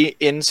ID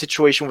in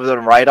situation with a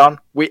Miraidon,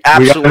 we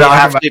absolutely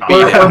have to beat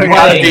it. We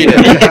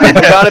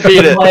gotta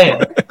beat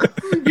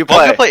it. You play.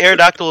 I'm gonna play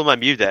Aerodactyl in my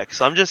Mew deck,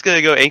 so I'm just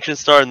gonna go Ancient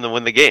Star and then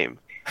win the game.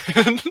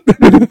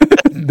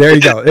 There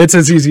you go. It's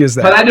as easy as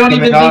that. But I don't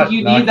even think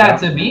you need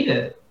that to beat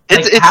it.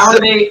 Like,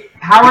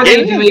 how are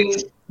they doing?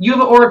 You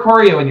have an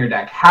Oricorio in your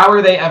deck. How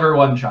are they ever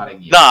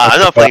one-shotting you? Nah, I'm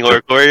not playing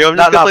Oricorio. I'm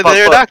just gonna play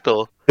the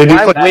Aerodactyl.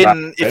 Why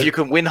win if you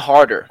can win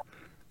harder?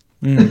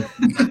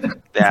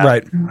 Yeah.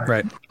 Right.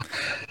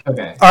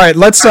 Okay. All right.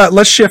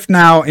 Let's shift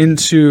now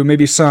into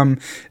maybe some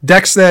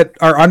decks that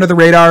are under the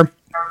radar.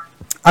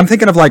 I'm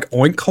thinking of like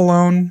Oink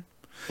Cologne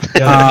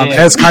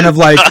as kind of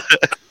like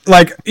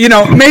you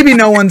know, maybe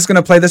no one's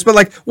gonna play this, but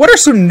like, what are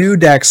some new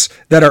decks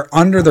that are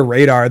under the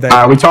radar?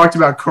 That we talked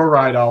about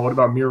Koraidon. What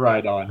about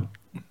Miraidon?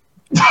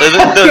 The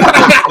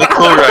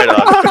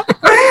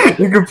Koraidon.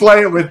 You can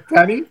play it with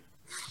Penny.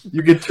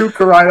 You get 2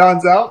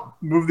 Koraidons out,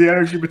 move the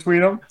energy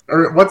between them.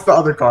 Or what's the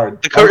other card?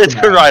 It's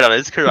Koraidon.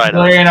 It's Koraidon.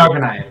 Galarian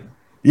Arcanine.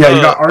 Yeah,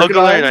 you got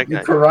Arcanine. You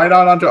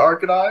Koraidon onto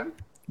Arcanine.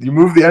 You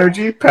move the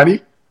energy,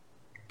 Penny.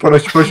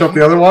 Push up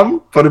the other one.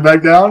 Put it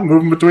back down.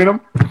 Move them between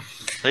them.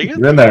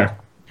 You're in there.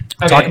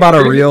 Okay. Talk about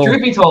a real.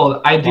 Truth be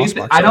told, I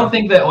don't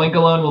think that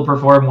Oinkologne will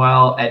perform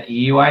well at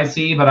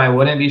EUIC, but I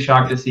wouldn't be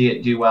shocked to see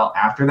it do well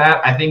after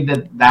that. I think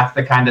that that's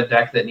the kind of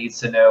deck that needs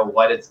to know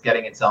what it's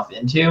getting itself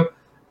into.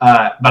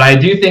 But I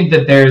do think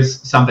that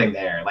there's something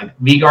there. Like,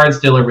 V-Guard's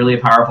still a really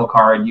powerful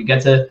card. You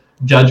get to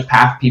judge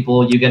path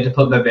people. You get to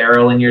put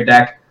Barrel in your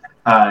deck.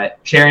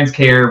 Sharon's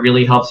Care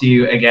really helps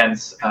you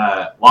against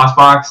Lost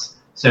Box.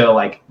 So,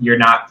 like, you're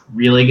not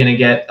really going to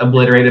get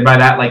obliterated by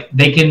that. Like,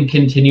 they can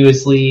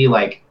continuously,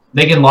 like,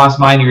 they can Lost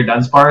Mine your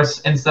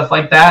Dunsparce and stuff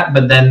like that.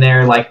 But then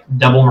they're, like,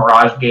 double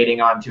Mirage gating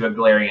onto a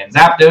Galarian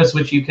Zapdos,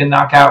 which you can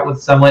knock out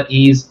with somewhat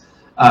ease.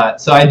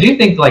 So I do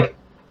think, like,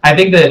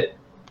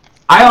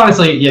 I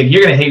honestly,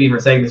 you're going to hate me for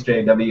saying this,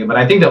 JW, but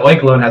I think that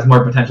Oinkologne has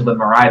more potential than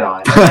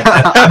Miraidon.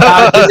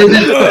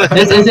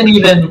 This isn't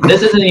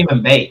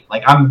even bait.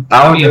 Like, I'm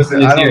being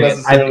serious. I don't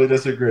necessarily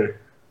disagree.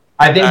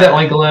 I think that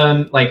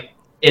Oinkologne, like,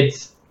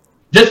 it's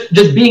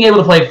just being able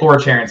to play 4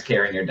 Charon's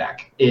Care in your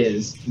deck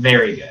is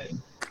very good.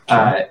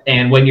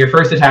 And when your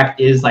first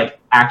attack is, like,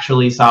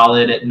 actually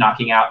solid at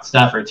knocking out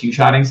stuff or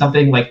two-shotting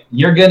something, like,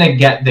 you're going to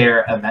get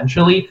there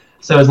eventually.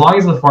 So as long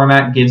as the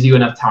format gives you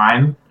enough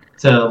time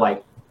to,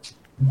 like,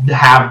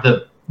 have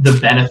the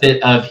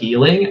benefit of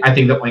healing, I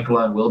think that Oink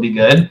alone will be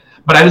good.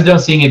 But I just don't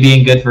see it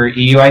being good for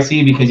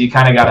EUIC because you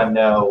kind of got to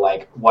know,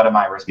 like, what am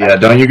I respecting? Yeah,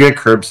 don't you get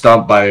curb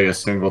stomped by a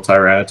single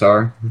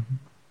Tyranitar?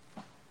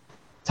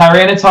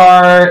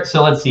 Tyranitar,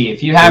 so let's see.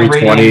 If you have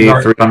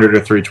 320, 300 or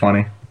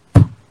 320.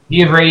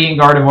 You have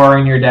Radiant Gardevoir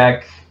in your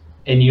deck,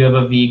 and you have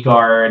a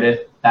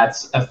V-Guard,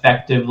 that's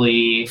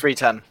effectively...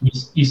 310.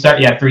 You start,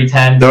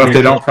 310. So if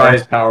they don't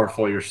prize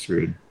powerful, you're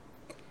screwed.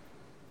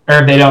 Or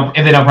if they don't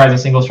prize a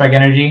single strike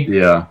energy?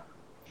 Yeah.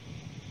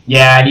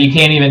 Yeah, you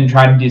can't even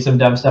try to do some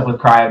dumb stuff with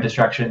Cryo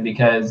Destruction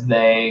because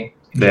they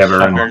have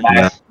earned.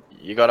 Yeah.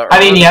 You gotta. I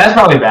mean, yeah, that's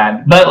probably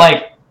bad. But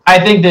like, I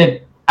think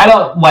that I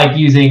don't like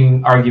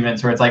using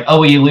arguments where it's like,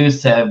 oh, well, you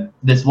lose to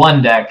this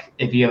one deck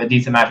if you have a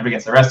decent matchup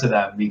against the rest of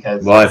them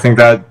because. Well, I think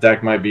that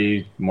deck might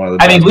be one of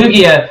the. I mean,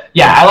 Lugia.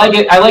 Yeah, I like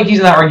it. I like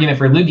using that argument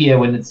for Lugia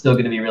when it's still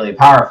going to be really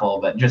powerful.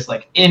 But just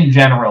like in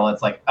general,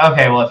 it's like,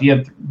 okay, well, if you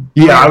have.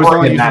 Yeah, I was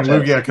only using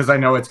Lugia because I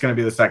know it's going to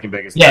be the second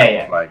biggest.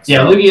 Yeah. Like, so. Yeah,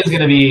 Lugia is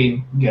going to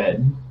be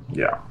good.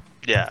 Yeah.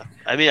 Yeah.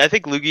 I mean, I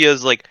think Lugia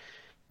is like,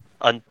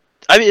 I mean,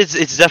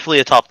 it's definitely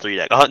a top 3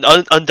 deck.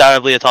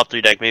 Undoubtedly a top 3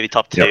 deck, maybe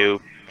top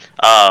 2.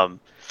 Yep.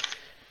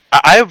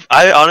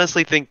 I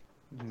honestly think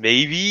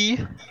maybe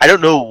I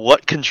don't know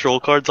what control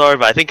cards are,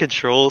 but I think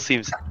control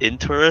seems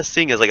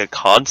interesting as like a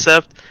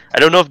concept. I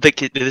don't know if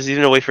there's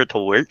even a way for it to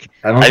work.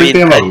 I don't think they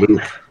have a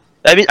loop.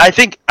 I mean, I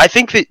think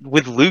that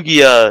with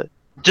Lugia,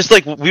 just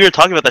like we were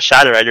talking about the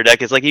Shadow Rider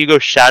deck, it's like you go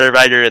Shadow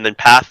Rider and then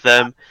path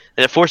them,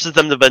 and it forces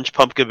them to bench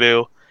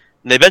Pumpkaboo.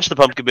 And they bench the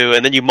Pumpkaboo,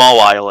 and then you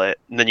Mawile it,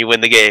 and then you win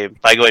the game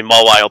by going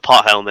Mawile,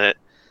 Pot Helmet.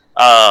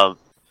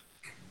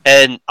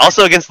 And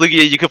also against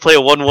Lugia, you could play a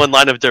 1-1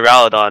 line of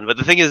Duraludon, but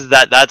the thing is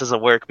that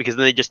doesn't work, because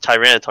then they just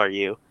Tyranitar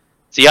you.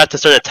 So you have to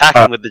start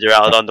attacking with the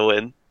Duraludon to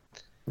win.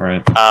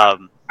 Right.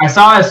 I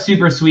saw a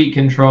super sweet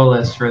control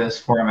list for this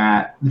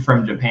format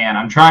from Japan.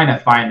 I'm trying to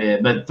find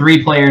it, but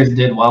 3 players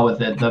did well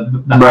with it.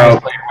 The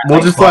highest player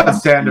we'll just let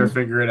Zander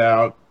figure it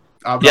out.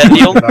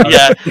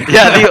 The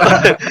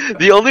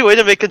only way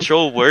to make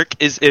control work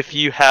is if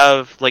you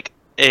have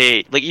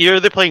you're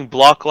either playing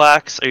block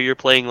lax or you're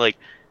playing like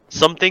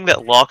something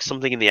that locks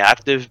something in the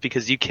active,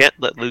 because you can't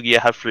let Lugia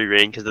have free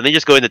reign, because then they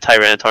just go into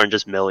Tyranitar and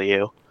just mill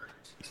you.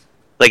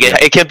 Like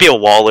it can't be a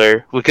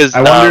Waller, because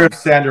I wonder if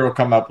Zander will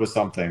come up with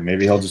something.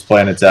 Maybe he'll just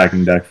play an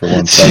attacking deck for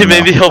once.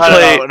 Maybe he'll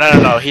play.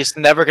 No. He's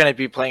never going to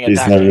be playing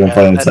attacking. He's never going to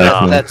play an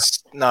attacking.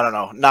 That's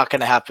not going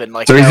to happen.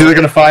 Like, so he's either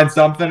going to find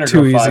something or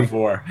Too go easy.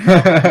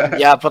 5-4.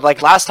 Yeah, but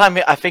like last time,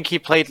 I think he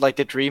played like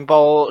the Dream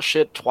Ball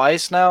shit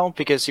twice now,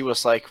 because he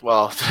was like,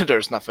 well,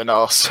 there's nothing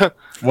else.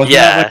 Wasn't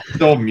that like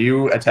still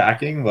Mew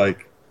attacking?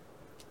 Like,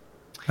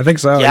 I think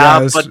so.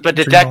 Yeah, but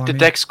the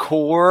deck's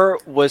core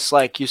was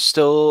like you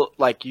still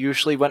like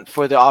usually went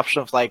for the option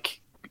of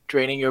like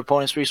draining your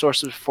opponent's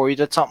resources before you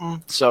did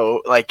something.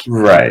 So like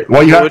right.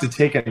 Well, you have to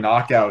take a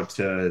knockout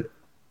to.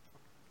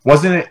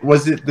 Was it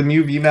the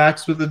Mew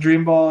VMAX with the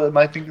Dream Ball? Am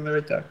I thinking the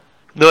right deck?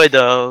 No, I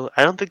don't.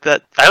 I don't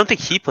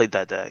think he played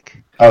that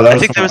deck. Oh, I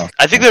think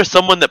there was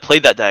someone that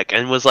played that deck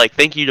and was like,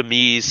 "Thank you to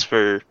Mies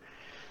for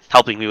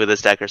helping me with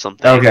this deck" or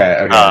something.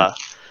 Okay.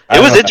 It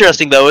was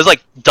interesting though. It was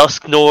like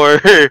Dusknor,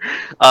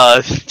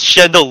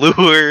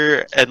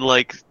 Chandelure, and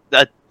like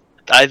that.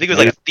 I think it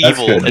was like a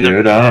Thievul.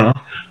 Dude, I don't know.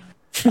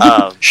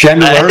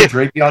 Chandelure,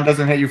 Drapion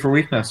doesn't hit you for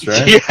weakness,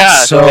 right?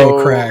 Yeah.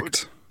 So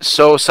cracked.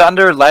 So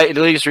Sander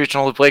League's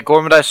regional play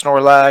Gormandai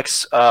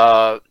Snorlax,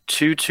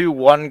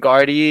 2/2/1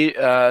 Guardy,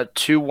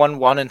 2/1/1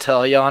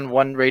 Inteleon,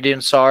 1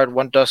 Radiant Sard,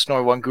 1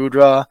 Dusknor, 1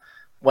 Gudra,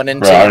 1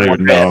 Inteleon,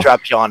 1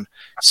 Drapion.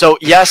 So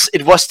yes,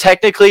 it was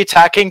technically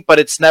attacking, but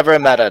it's never a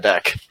meta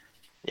deck.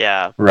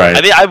 Yeah. Right.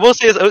 I mean, I will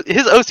say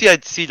his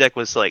OCIC deck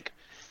was like,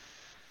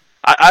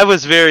 I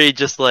was very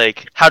just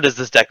like, how does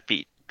this deck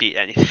beat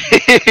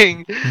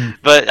anything?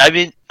 But I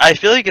mean, I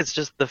feel like it's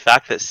just the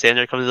fact that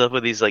Sander comes up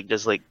with these like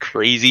just like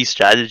crazy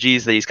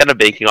strategies that he's kind of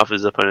banking off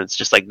his opponents,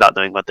 just like not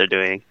knowing what they're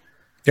doing.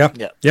 Yeah,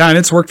 and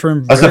it's worked for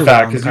him. That's a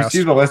fact, because you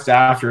see the list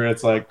after,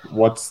 it's like,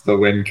 what's the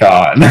win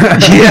con?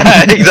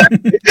 Yeah,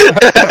 exactly.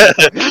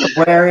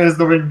 Where is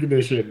the win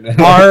condition?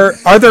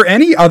 Are there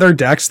any other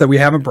decks that we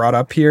haven't brought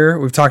up here?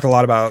 We've talked a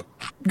lot about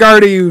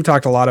Guardy, we've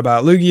talked a lot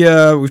about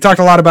Lugia, we've talked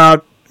a lot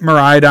about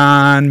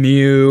Miraidon,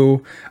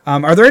 Mew.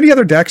 Are there any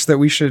other decks that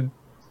we should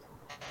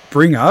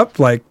bring up,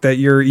 like that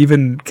you're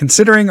even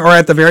considering, or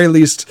at the very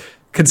least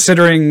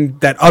considering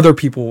that other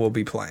people will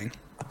be playing?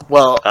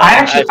 Well, I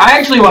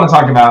actually want to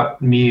talk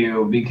about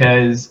Mew,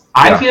 because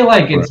I feel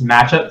like its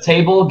matchup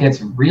table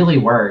gets really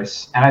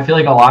worse, and I feel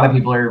like a lot of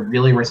people are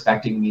really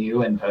respecting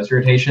Mew in post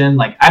rotation.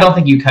 Like, I don't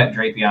think you cut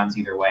Drapions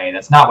either way.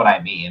 That's not what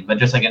I mean. But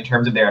just like in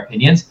terms of their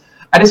opinions,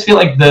 I just feel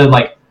like the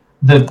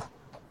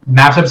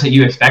matchups that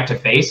you expect to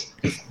face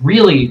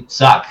really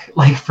suck.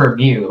 Like for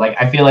Mew, like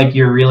I feel like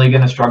you're really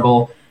gonna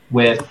struggle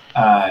with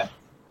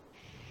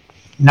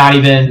not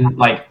even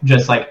like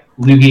just like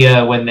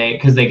Lugia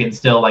because they can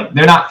still like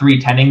they're not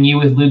 3-10ing you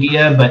with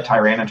Lugia, but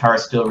Tyranitar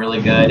is still really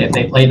good. If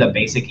they play the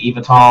basic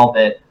Evital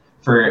that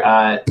for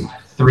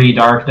 3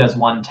 dark does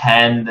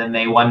 110, then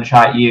they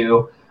one-shot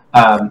you.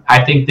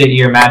 I think that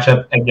your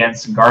matchup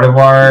against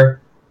Gardevoir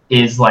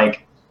is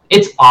like,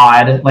 it's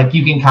odd. Like,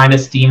 you can kind of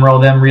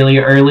steamroll them really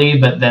early,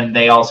 but then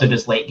they also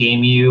just late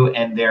game you,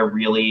 and they're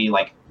really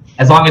like,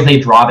 as long as they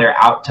draw their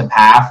out to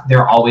path,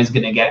 they're always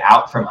going to get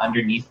out from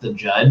underneath the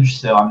judge.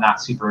 So I'm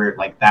not super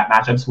like, that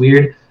matchup's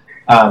weird.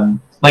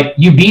 Like,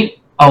 you beat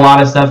a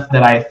lot of stuff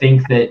that I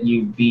think that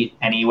you beat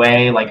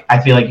anyway. Like, I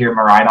feel like your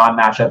Miraidon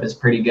matchup is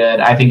pretty good.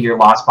 I think your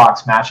Lost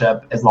Box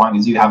matchup, as long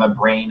as you have a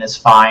brain, is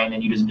fine,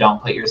 and you just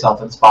don't put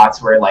yourself in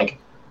spots where like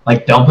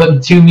don't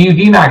put 2 Mew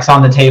VMAX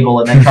on the table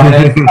and then try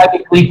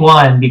to clip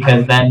one,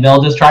 because then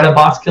they'll just try to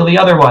boss kill the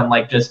other one.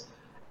 Like, just,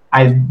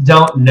 I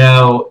don't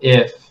know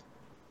if,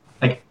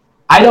 like,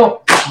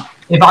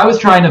 if I was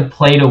trying to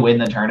play to win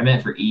the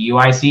tournament for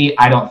EUIC,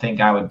 I don't think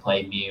I would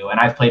play Mew, and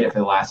I've played it for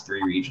the last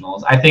 3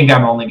 regionals. I think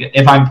I'm only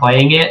if I'm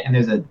playing it, and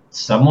there's a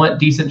somewhat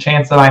decent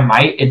chance that I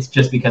might, it's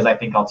just because I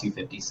think I'll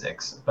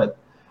 256. But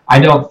I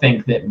don't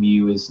think that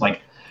Mew is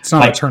like, it's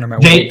not a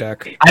tournament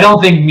deck. I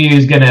don't think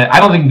Mew's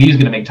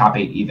gonna make top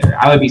 8 either.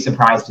 I would be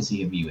surprised to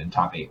see a Mew in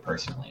top 8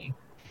 personally.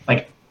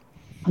 Like,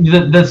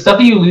 the stuff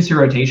that you lose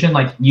your rotation,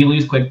 like, you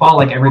lose Quick Ball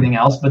like everything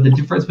else, but the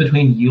difference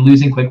between you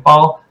losing Quick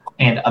Ball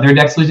and other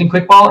decks losing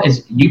Quick Ball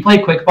is you play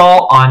Quick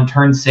Ball on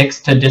turn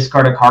 6 to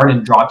discard a card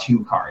and draw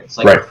 2 cards.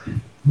 Like, right.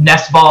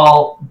 Nest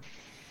Ball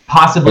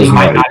possibly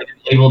might not even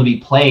be able to be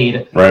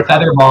played. Right.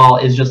 Feather Ball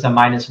is just a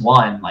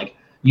 -1. Like,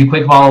 you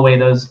Quick Ball away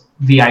those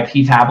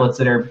VIP tablets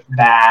that are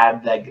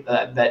bad,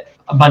 that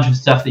a bunch of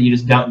stuff that you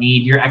just don't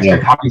need. Your extra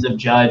copies of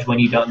Judge when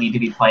you don't need to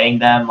be playing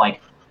them.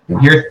 Like,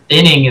 your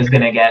thinning is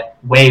going to get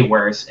way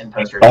worse in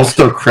post-rotation.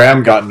 Also,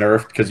 Cram got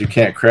nerfed because you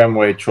can't cram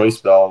away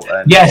Choice Bell.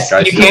 And yes,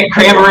 you can't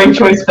cram away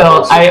Choice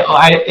Bell.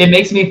 It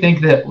makes me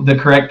think that the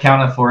correct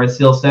count of Forest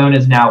Seal Stone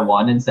is now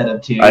 1 instead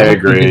of 2. I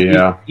agree,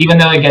 yeah. Even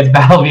though it gets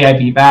Battle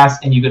VIP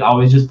Pass and you could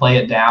always just play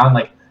it down,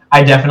 like,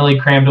 I definitely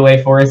crammed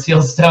away Forest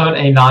Seal Stone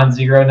a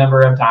non-zero number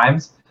of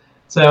times.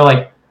 So,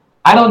 like,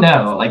 I don't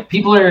know. Like,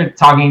 people are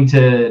talking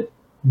to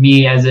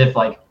me as if,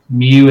 like,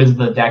 Mew is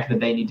the deck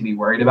that they need to be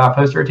worried about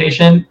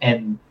post-rotation,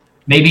 and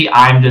maybe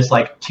I'm just,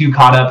 like, too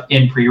caught up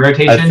in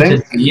pre-rotation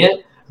to see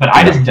it, but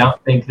I just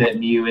don't think that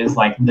Mew is,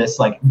 like, this,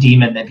 like,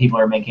 demon that people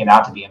are making it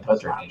out to be in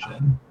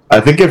post-rotation. I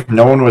think if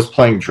no one was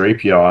playing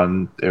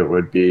Drapion, it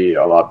would be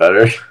a lot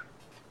better.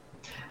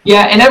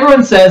 Yeah, and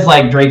everyone says,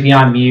 like,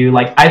 Drapion Mew.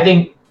 Like, I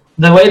think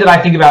the way that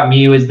I think about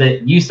Mew is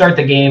that you start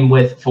the game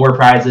with 4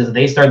 prizes,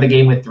 they start the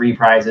game with 3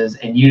 prizes,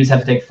 and you just have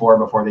to take 4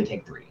 before they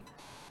take 3.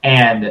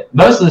 And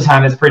most of the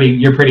time,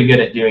 you're pretty good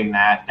at doing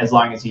that, as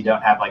long as you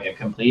don't have, like, a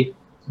complete,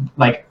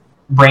 like,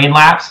 brain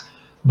lapse.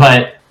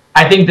 But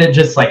I think that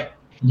just, like,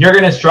 you're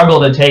going to struggle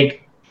to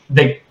take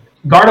the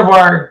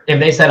Gardevoir. If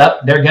they set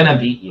up, they're going to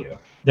beat you.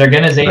 They're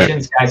going to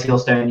Zacian Sky Seal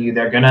Stone you.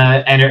 They're going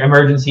to enter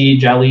Emergency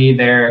Jelly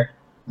their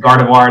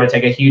Gardevoir to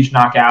take a huge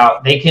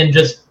knockout. They can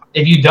just,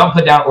 if you don't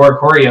put down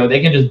Oricorio,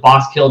 they can just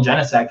boss kill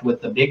Genesect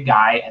with the big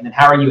guy, and then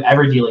how are you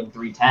ever dealing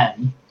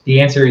 310? The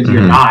answer is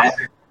you're not.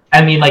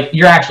 I mean, like,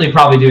 you're actually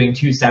probably doing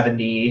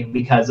 270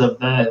 because of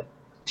the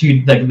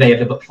 2, like, they have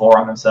to put 4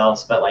 on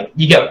themselves, but, like,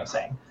 you get what I'm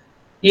saying.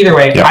 Either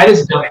way, I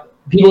just don't,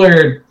 people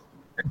are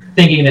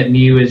thinking that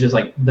Mew is just,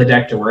 like, the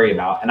deck to worry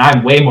about, and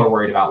I'm way more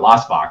worried about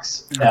Lost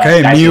Box.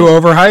 Okay, Mew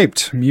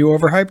overhyped. Mew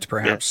overhyped,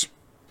 perhaps.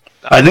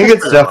 I think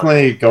it's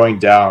definitely going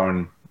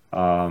down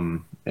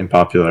in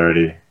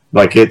popularity.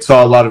 Like, it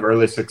saw a lot of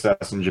early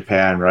success in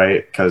Japan,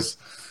 right? Because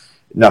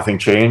nothing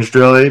changed,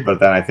 really.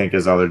 But then I think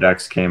as other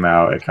decks came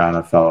out, it kind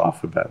of fell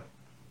off a bit.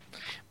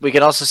 We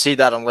can also see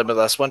that on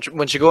Limitless.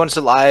 Once you go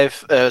into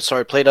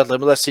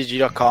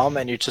play.limitlesscg.com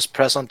and you just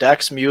press on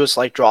decks, Mew is,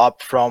 like,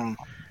 dropped from,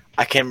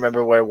 I can't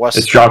remember where it was.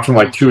 It's dropped from,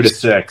 like, 2 to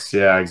 6.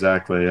 Yeah,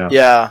 exactly, yeah.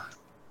 Yeah.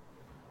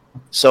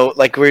 So,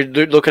 like, we're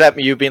looking at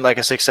Mew being, like,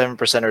 a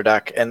 6-7%er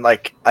deck. And,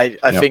 like, I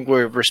think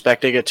we're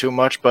respecting it too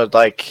much, but,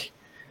 like,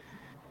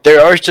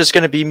 there are just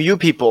going to be Mew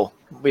people.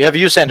 We have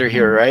Zander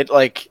here, right?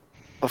 Like,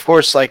 of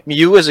course, like,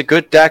 Mew is a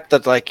good deck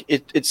that, like,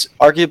 it's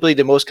arguably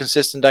the most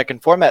consistent deck in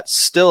format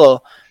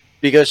still,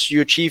 because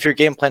you achieve your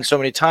game plan so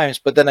many times.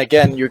 But then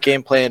again, your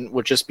game plan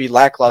would just be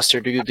lackluster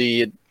due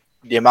to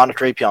the amount of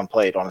Drapion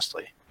played,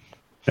 honestly.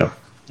 Yeah.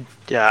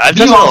 Yeah, I've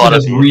just a lot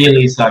of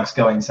really sucks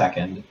going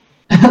second.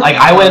 Like,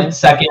 I went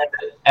second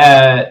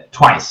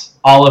twice,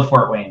 all of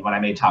Fort Wayne when I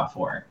made top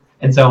 4.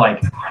 And so,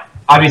 like,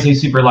 obviously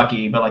super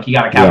lucky, but, like, you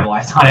got to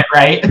capitalize on it,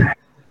 right?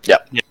 Yeah.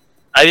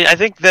 I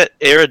think that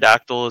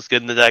Aerodactyl is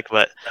good in the deck,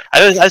 but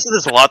I said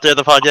this a lot during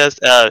the podcast.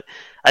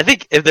 I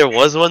think if there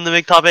was one to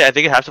make top 8, I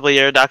think I'd have to play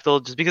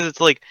Aerodactyl, just because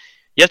it's, like,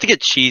 you have to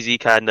get cheesy,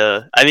 kind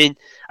of. I mean,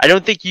 I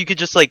don't think you could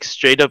just, like,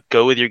 straight up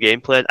go with your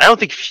game plan. I don't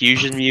think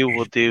Fusion Mew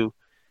will do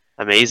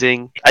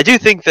amazing. I do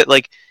think that,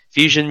 like,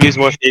 Fusion Mew is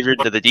more favored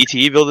to the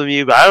DTE build of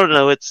Mew, but I don't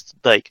know, it's,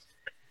 like,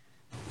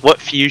 what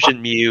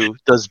Fusion Mew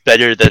does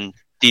better than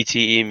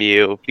DTE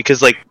Mew,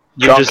 because, like,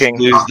 you just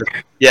lose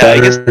the... Yeah, I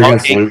guess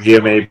against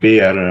Lugia,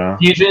 maybe, I don't know.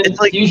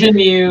 Fusion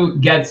Mew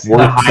gets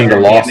the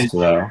higher damage.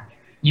 Though.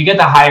 You get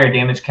the higher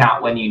damage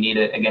count when you need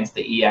it against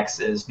the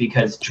EXs,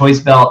 because Choice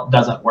Belt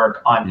doesn't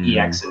work on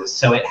EXs,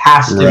 so it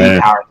has to be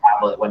power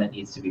tablet when it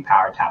needs to be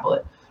power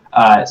tablet.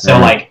 So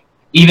like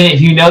even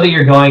if you know that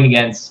you're going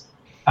against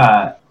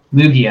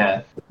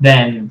Lugia,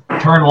 then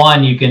turn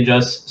 1 you can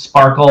just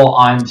sparkle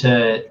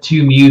onto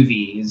 2 Mew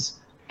Vs,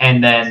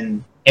 and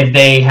then if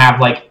they have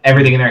like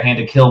everything in their hand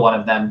to kill one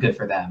of them, good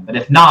for them. But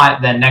if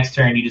not, then next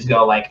turn you just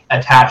go like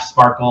attach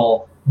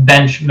Sparkle,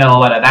 bench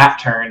Meloetta that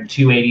turn,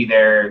 280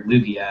 their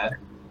Lugia.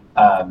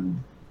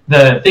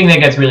 The thing that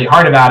gets really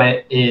hard about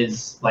it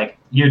is like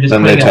you're just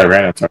then putting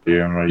you're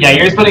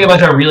just putting a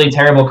bunch of really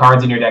terrible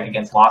cards in your deck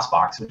against Lost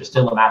Box, which is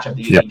still a matchup that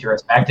you need to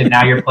respect. And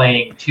now you're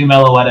playing 2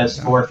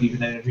 Meloettas, 4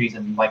 Fusion Energies,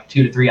 and like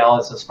 2 to 3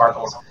 Ellis of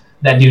Sparkles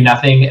that do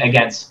nothing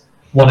against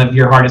one of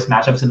your hardest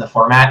matchups in the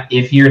format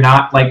if you're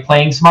not like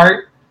playing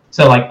smart.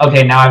 So like,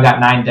 okay, now I've got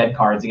 9 dead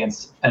cards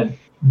against a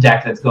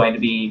deck that's going to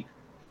be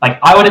like,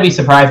 I wouldn't be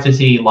surprised to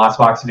see Lost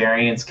Box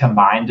variants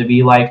combined to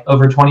be like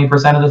over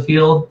 20% of the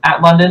field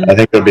at London. I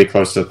think it'll be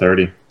close to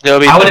 30.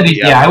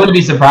 I wouldn't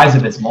be surprised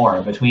if it's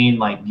more between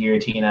like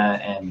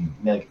Giratina and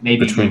like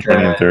maybe between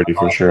 20 and 30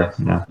 for sure.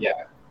 Yeah,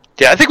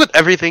 I think with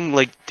everything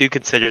like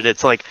considered,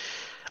 it's like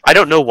I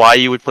don't know why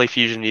you would play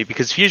Fusion Mew,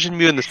 because Fusion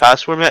Mew in this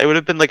past format, it would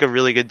have been like a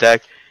really good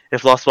deck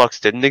if Lost Box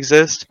didn't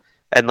exist.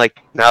 And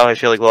like now I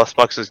feel like Lost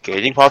Box is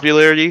gaining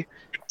popularity.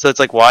 So it's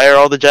like, why are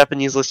all the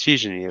Japanese list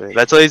Fusion Mew?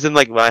 That's always been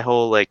like my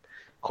whole like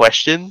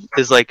question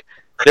is like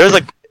there was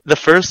like the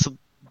first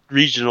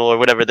regional or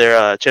whatever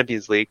their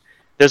Champions League.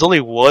 There's only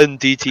one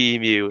DT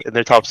Mew in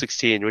their top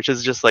 16, which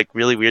is just like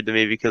really weird to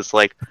me because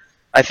like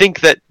I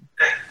think that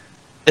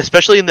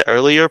especially in the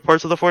earlier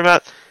parts of the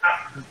format,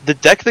 the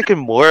deck that can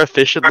more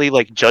efficiently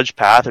like judge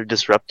path or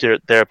disrupt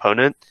their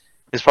opponent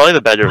is probably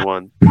the better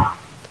one.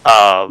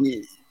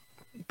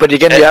 But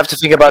again, you have to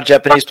think about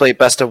Japanese play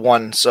best of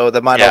 1, so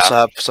that might also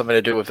have something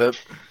to do with it.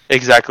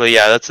 Exactly,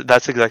 yeah,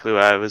 that's exactly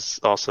what I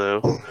was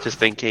also just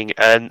thinking.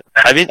 And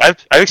I mean,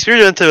 I've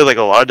experimented with like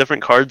a lot of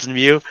different cards in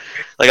Mew.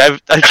 Like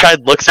I've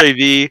tried Luxray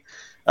V.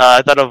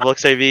 I thought of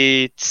Luxray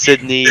V,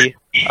 Sydney.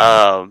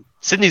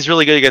 Sydney's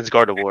really good against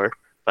Gardevoir,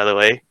 by the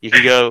way. You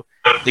can go.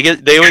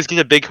 They always get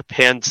a big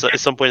hand at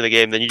some point in the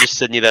game. Then you just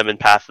Sydney them and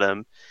path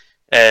them.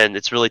 And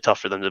it's really tough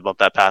for them to bump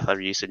that path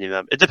after you Sydney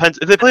them. It depends.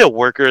 If they play a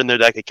worker in their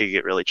deck, it could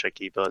get really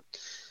tricky. But,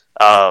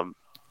 I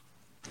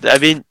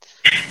mean,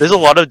 there's a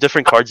lot of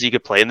different cards you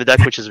could play in the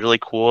deck, which is really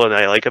cool, and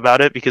I like about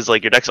it, because,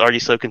 like, your deck's already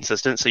so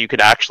consistent, so you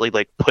could actually,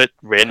 like, put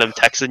random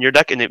text in your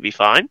deck and it'd be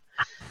fine.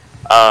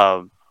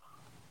 I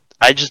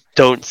just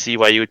don't see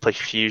why you would play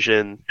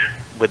Fusion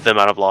with the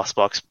amount of Lost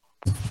Box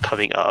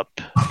coming up.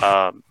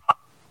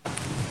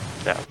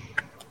 Yeah.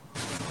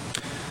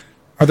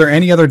 Are there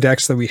any other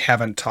decks that we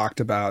haven't talked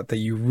about that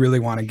you really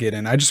want to get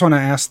in? I just want to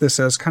ask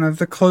this as kind of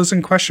the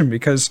closing question,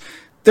 because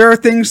there are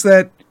things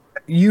that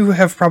you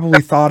have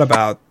probably thought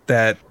about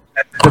that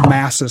the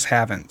masses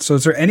haven't. So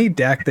is there any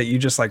deck that you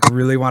just like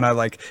really want to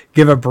like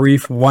give a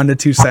brief 1 to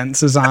 2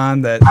 sentences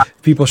on that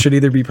people should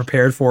either be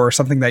prepared for or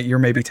something that you're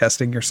maybe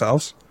testing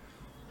yourselves?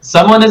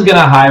 Someone is going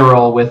to high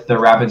roll with the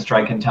Rapid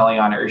Strike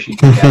Inteleon Urshi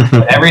deck.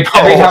 Every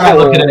time I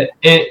look at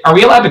it, are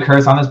we allowed to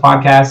curse on this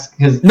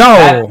podcast?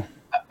 No.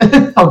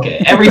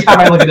 Okay, every time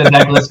I look at the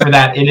deck list for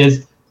that, it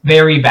is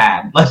very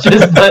bad. Let's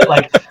just put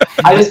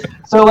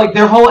so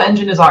their whole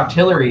engine is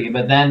Octillery,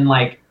 but then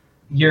like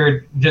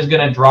you're just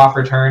gonna draw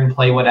for turn,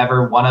 play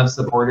whatever one of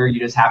supporter you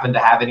just happen to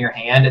have in your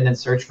hand, and then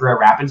search for a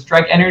Rapid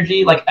Strike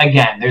energy. Like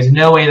again, there's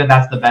no way that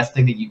that's the best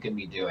thing that you can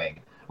be doing.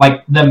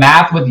 Like the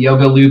math with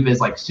Yoga Loop is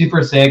like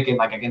super sick, and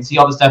like I can see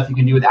all the stuff you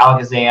can do with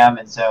Alakazam,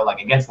 and so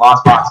like against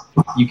Lost Box,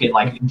 you can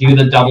like do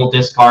the double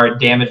discard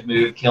damage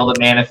move, kill the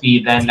mana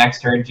feed, then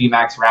next turn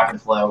Gmax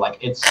Rapid Flow. Like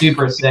it's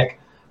super sick,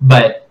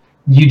 but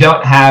you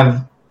don't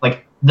have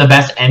like the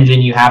best engine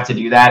you have to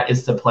do that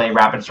is to play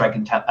Rapid Strike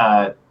and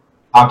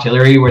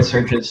Octillery, where it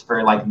searches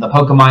for like the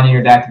Pokemon in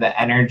your deck, the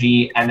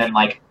energy, and then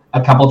like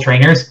a couple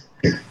trainers.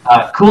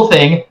 Cool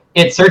thing,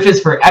 it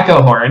searches for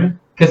Echo Horn,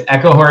 because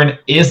Echo Horn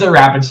is a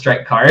Rapid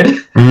Strike card.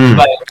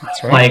 But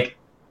right.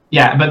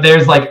 But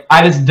there's like,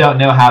 I just don't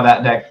know how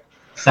that deck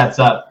sets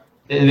up.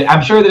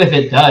 I'm sure that if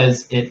it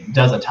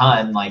does a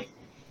ton. Like,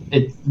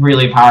 it's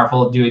really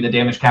powerful doing the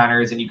damage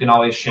counters, and you can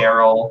always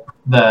Cheryl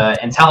the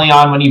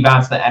Inteleon when you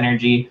bounce the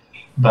energy.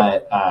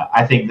 But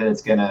I think that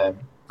it's going to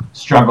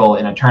struggle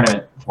in a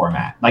tournament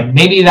format. Like,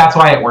 maybe that's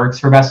why it works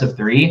for best of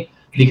 3,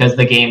 because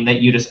the game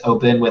that you just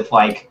open with,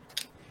 like,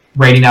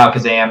 Radiant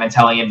Alakazam,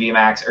 Inteleon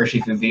VMAX,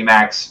 Urshifu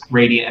VMAX,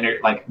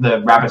 Radiant, like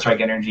the Rapid Strike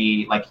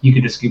energy, like you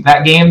could just scoop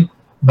that game,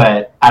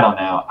 but I don't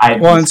know.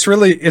 It's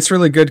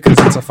really good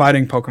because it's a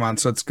fighting Pokemon,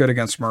 so it's good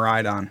against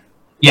Miraidon.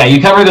 Yeah, you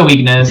cover the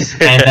weakness,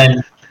 and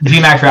then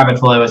Gmax Rapid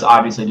Flow is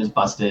obviously just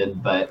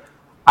busted, but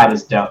I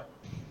don't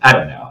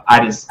know.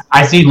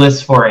 I see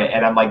lists for it,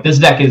 and I'm like, this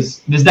deck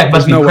must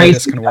be crazy. Way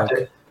this can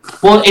work.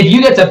 Well, if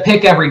you get to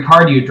pick every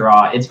card you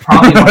draw, it's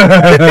probably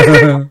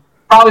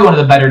probably one of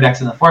the better decks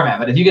in the format.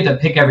 But if you get to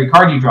pick every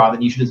card you draw,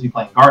 then you should just be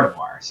playing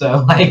Gardevoir.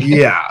 So like,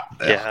 yeah.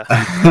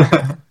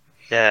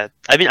 Yeah.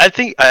 I mean, I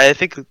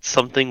think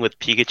something with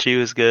Pikachu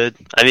is good.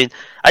 I mean,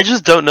 I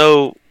just don't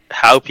know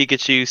how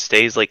Pikachu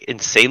stays like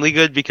insanely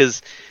good,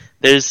 because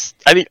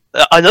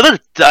Another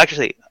deck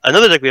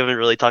we haven't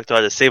really talked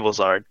about is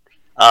Sablezard.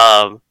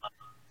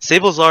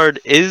 Sablezard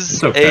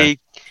is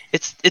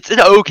it's an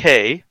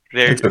okay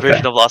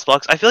version of Lost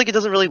Box. I feel like it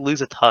doesn't really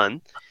lose a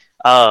ton.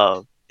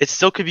 It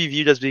still could be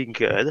viewed as being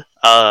good.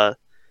 I've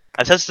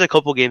tested a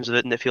couple games of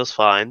it and it feels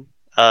fine.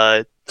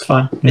 It's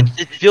fine.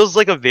 It feels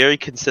like a very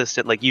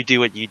consistent, like you do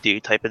what you do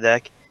type of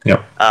deck.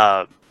 Yep.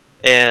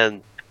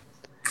 And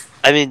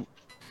I mean,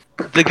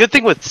 the good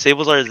thing with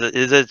Sablezard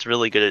is that it's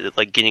really good at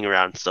like getting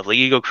around stuff. Like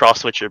you go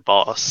cross switch your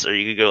boss, or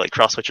you could go like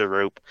cross switch your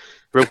rope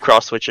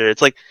cross switcher.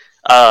 It's like,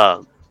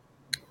 but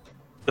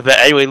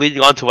anyway,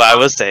 leading on to what I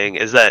was saying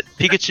is that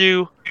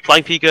Pikachu,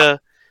 Flying Pika,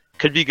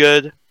 could be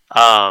good.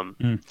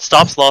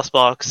 Stops Lost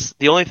Box.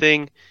 The only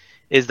thing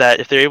is that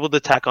if they're able to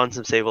tack on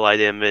some Sableye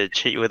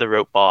damage, hit you with a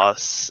rope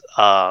boss,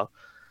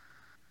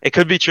 it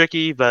could be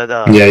tricky. But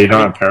you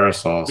don't have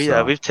Parasol. So.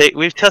 Yeah,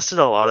 we've tested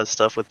a lot of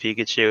stuff with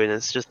Pikachu, and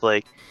it's just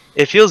like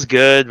it feels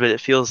good, but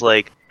it feels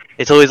like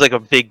it's always like a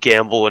big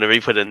gamble whenever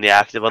you put it in the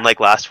active.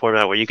 Unlike last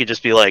format, where you could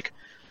just be like,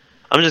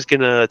 I'm just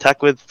gonna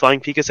attack with Flying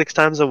Pika 6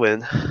 times a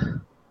win.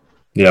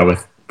 Yeah,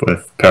 with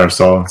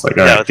Parasol, it's like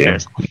alright, game.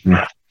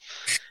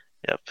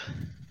 Yep.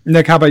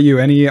 Nick, how about you?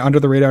 Any under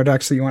the radar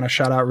decks that you want to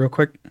shout out real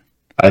quick?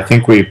 I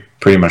think we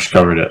pretty much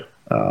covered it.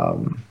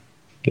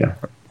 Yeah.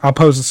 I'll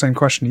pose the same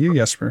question to you,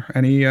 Jesper.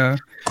 Any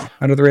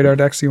under the radar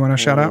decks you want to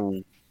shout out?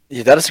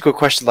 Yeah, that is a good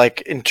question.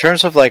 Like in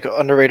terms of like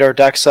under radar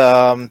decks,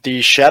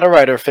 the Shadow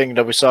Rider thing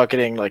that we saw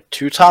getting like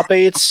 2 top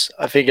 8s,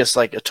 I think it's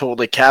like a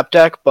totally capped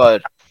deck,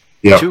 but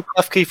 2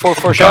 Klefki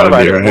 4/4 Shadow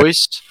Rider,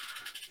 boys.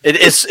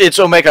 It's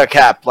Omega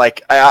Cap.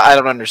 Like I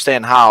don't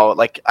understand how.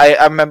 Like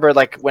I remember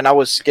like when I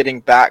was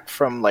getting back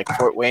from like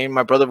Fort Wayne,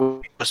 my brother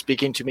was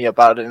speaking to me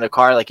about it in the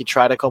car. Like he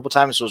tried a couple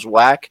times, it was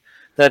whack.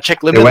 Then I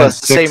checked Limitless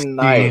the same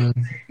night.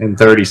 And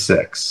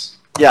 36.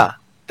 Yeah.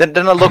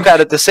 Then I look at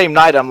it the same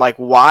night. I'm like,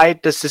 why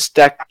does this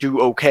deck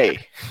do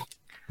okay?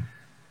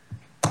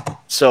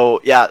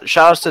 So yeah,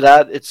 shout outs to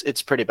that.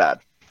 It's pretty bad.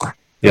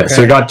 Yeah,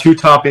 so we got 2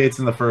 top 8s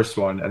in the first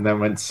one, and then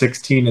went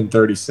 16 and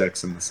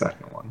 36 in the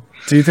second one.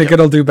 Do you think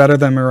it'll do better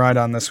than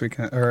Miraidon this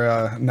weekend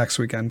or next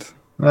weekend?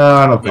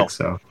 I don't think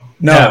so.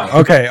 No.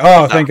 Okay.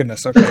 Oh, thank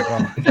goodness. Okay.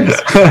 Well,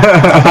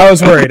 I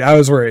was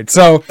worried.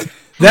 So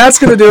that's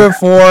going to do it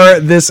for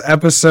this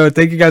episode.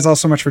 Thank you guys all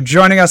so much for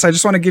joining us. I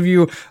just want to give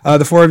you,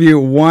 the 4 of you,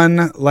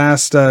 one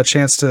last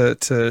chance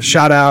to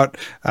shout out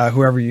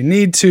whoever you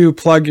need to,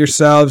 plug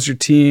yourselves, your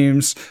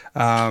teams,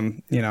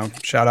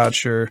 shout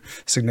out your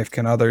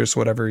significant others,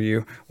 whatever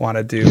you want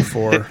to do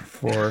for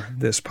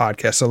this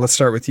podcast. So let's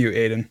start with you,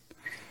 Aiden.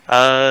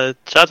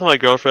 Shout out to my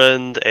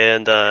girlfriend,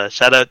 and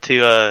shout out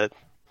to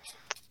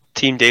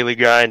Team Daily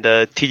Grind,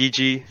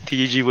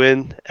 TGG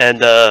win, and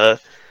go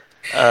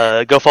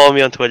follow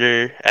me on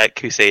Twitter at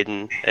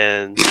Aiden,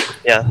 and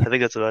yeah, I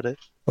think that's about it.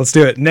 Let's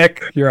do it.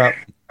 Nick, you're up.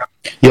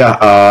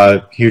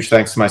 Yeah, huge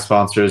thanks to my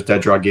sponsors,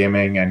 Dead Draw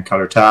Gaming and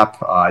Cutter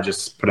Tap. I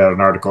just put out an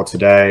article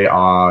today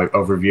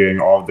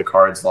overviewing all of the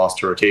cards lost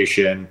to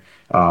rotation,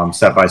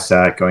 set by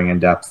set, going in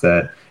depth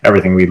at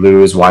everything we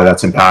lose, why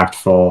that's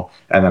impactful,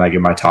 and then I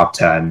give my top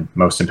 10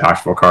 most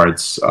impactful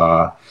cards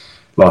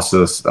lost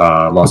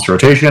to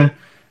rotation.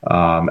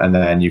 And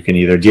then you can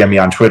either DM me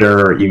on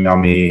Twitter or email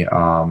me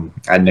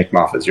at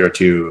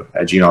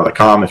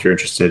nickmoffitt02@gmail.com if you're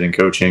interested in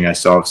coaching. I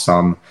still have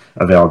some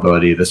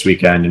availability this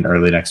weekend and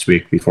early next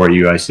week before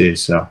UIC,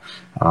 so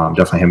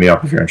definitely hit me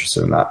up if you're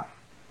interested in that.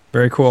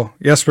 Very cool.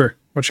 Jesper,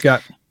 what you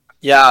got?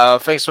 Yeah,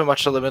 thanks so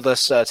much to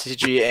Limitless,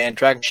 TCG, and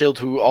Dragon Shield,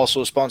 who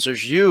also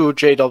sponsors you,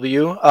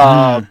 JW.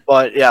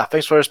 But yeah,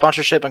 thanks for the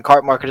sponsorship and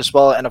cart market as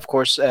well. And of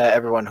course,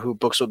 everyone who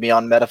books with me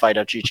on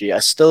Metafy.gg. I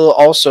still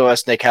also,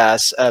 as Nick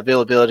has,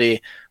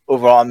 availability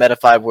over on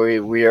Metafy,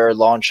 where we are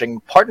launching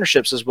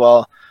partnerships as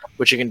well,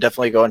 which you can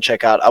definitely go and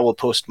check out. I will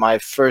post my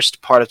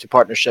first part of the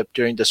partnership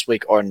during this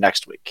week or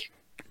next week.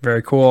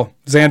 Very cool.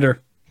 Zander,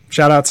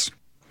 shout outs.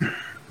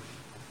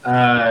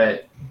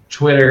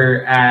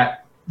 Twitter at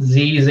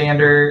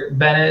Zander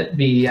Bennett,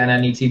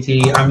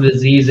 BNNETT. I'm the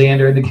Z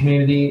Zander in the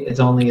community. It's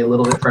only a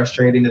little bit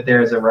frustrating that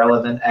there is a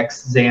relevant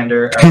X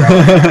Zander, a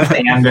relevant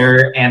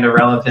Zander, and a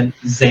relevant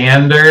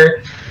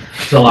Zander.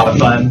 It's a lot of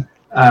fun.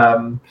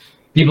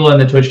 People in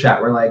the Twitch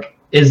chat were like,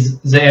 is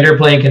Zander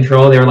playing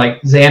control? They were like,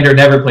 Zander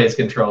never plays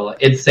control.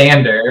 It's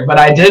Zander. But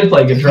I did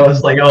play control. It's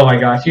like, oh my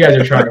gosh, you guys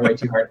are trying way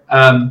too hard.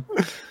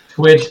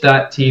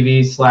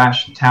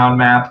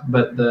 Twitch.tv/townmap,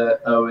 but the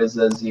O is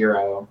a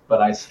 0.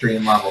 But I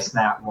stream Marvel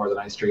Snap more than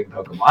I stream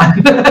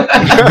Pokemon.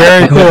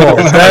 Very cool.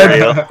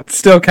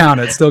 Still count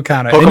it.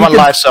 Pokemon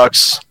Live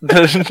sucks.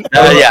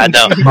 Yeah,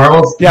 no.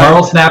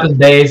 Marvel Snap is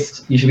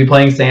based. You should be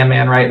playing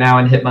Sandman right now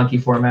in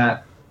Hitmonkey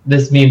format.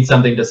 This means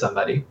something to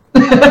somebody.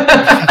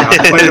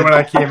 I played it when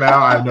I came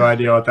out. I have no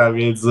idea what that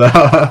means.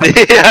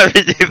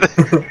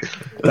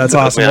 That's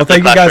awesome. Well,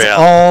 thank you guys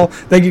all.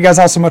 Thank you guys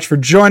all so much for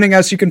joining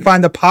us. You can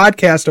find the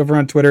podcast over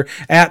on Twitter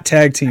at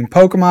Tag Team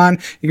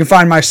Pokemon. You can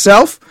find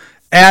myself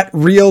at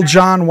Real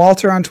John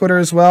Walter on Twitter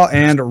as well,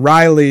 and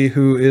Riley,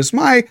 who is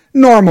my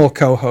normal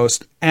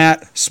co-host,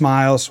 at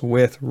Smiles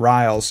with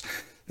Riles.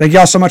 Thank you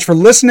all so much for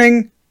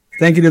listening.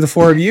 Thank you to the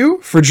four of you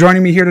for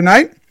joining me here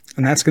tonight.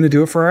 And that's going to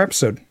do it for our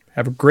episode.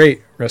 Have a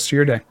great rest of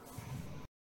your day.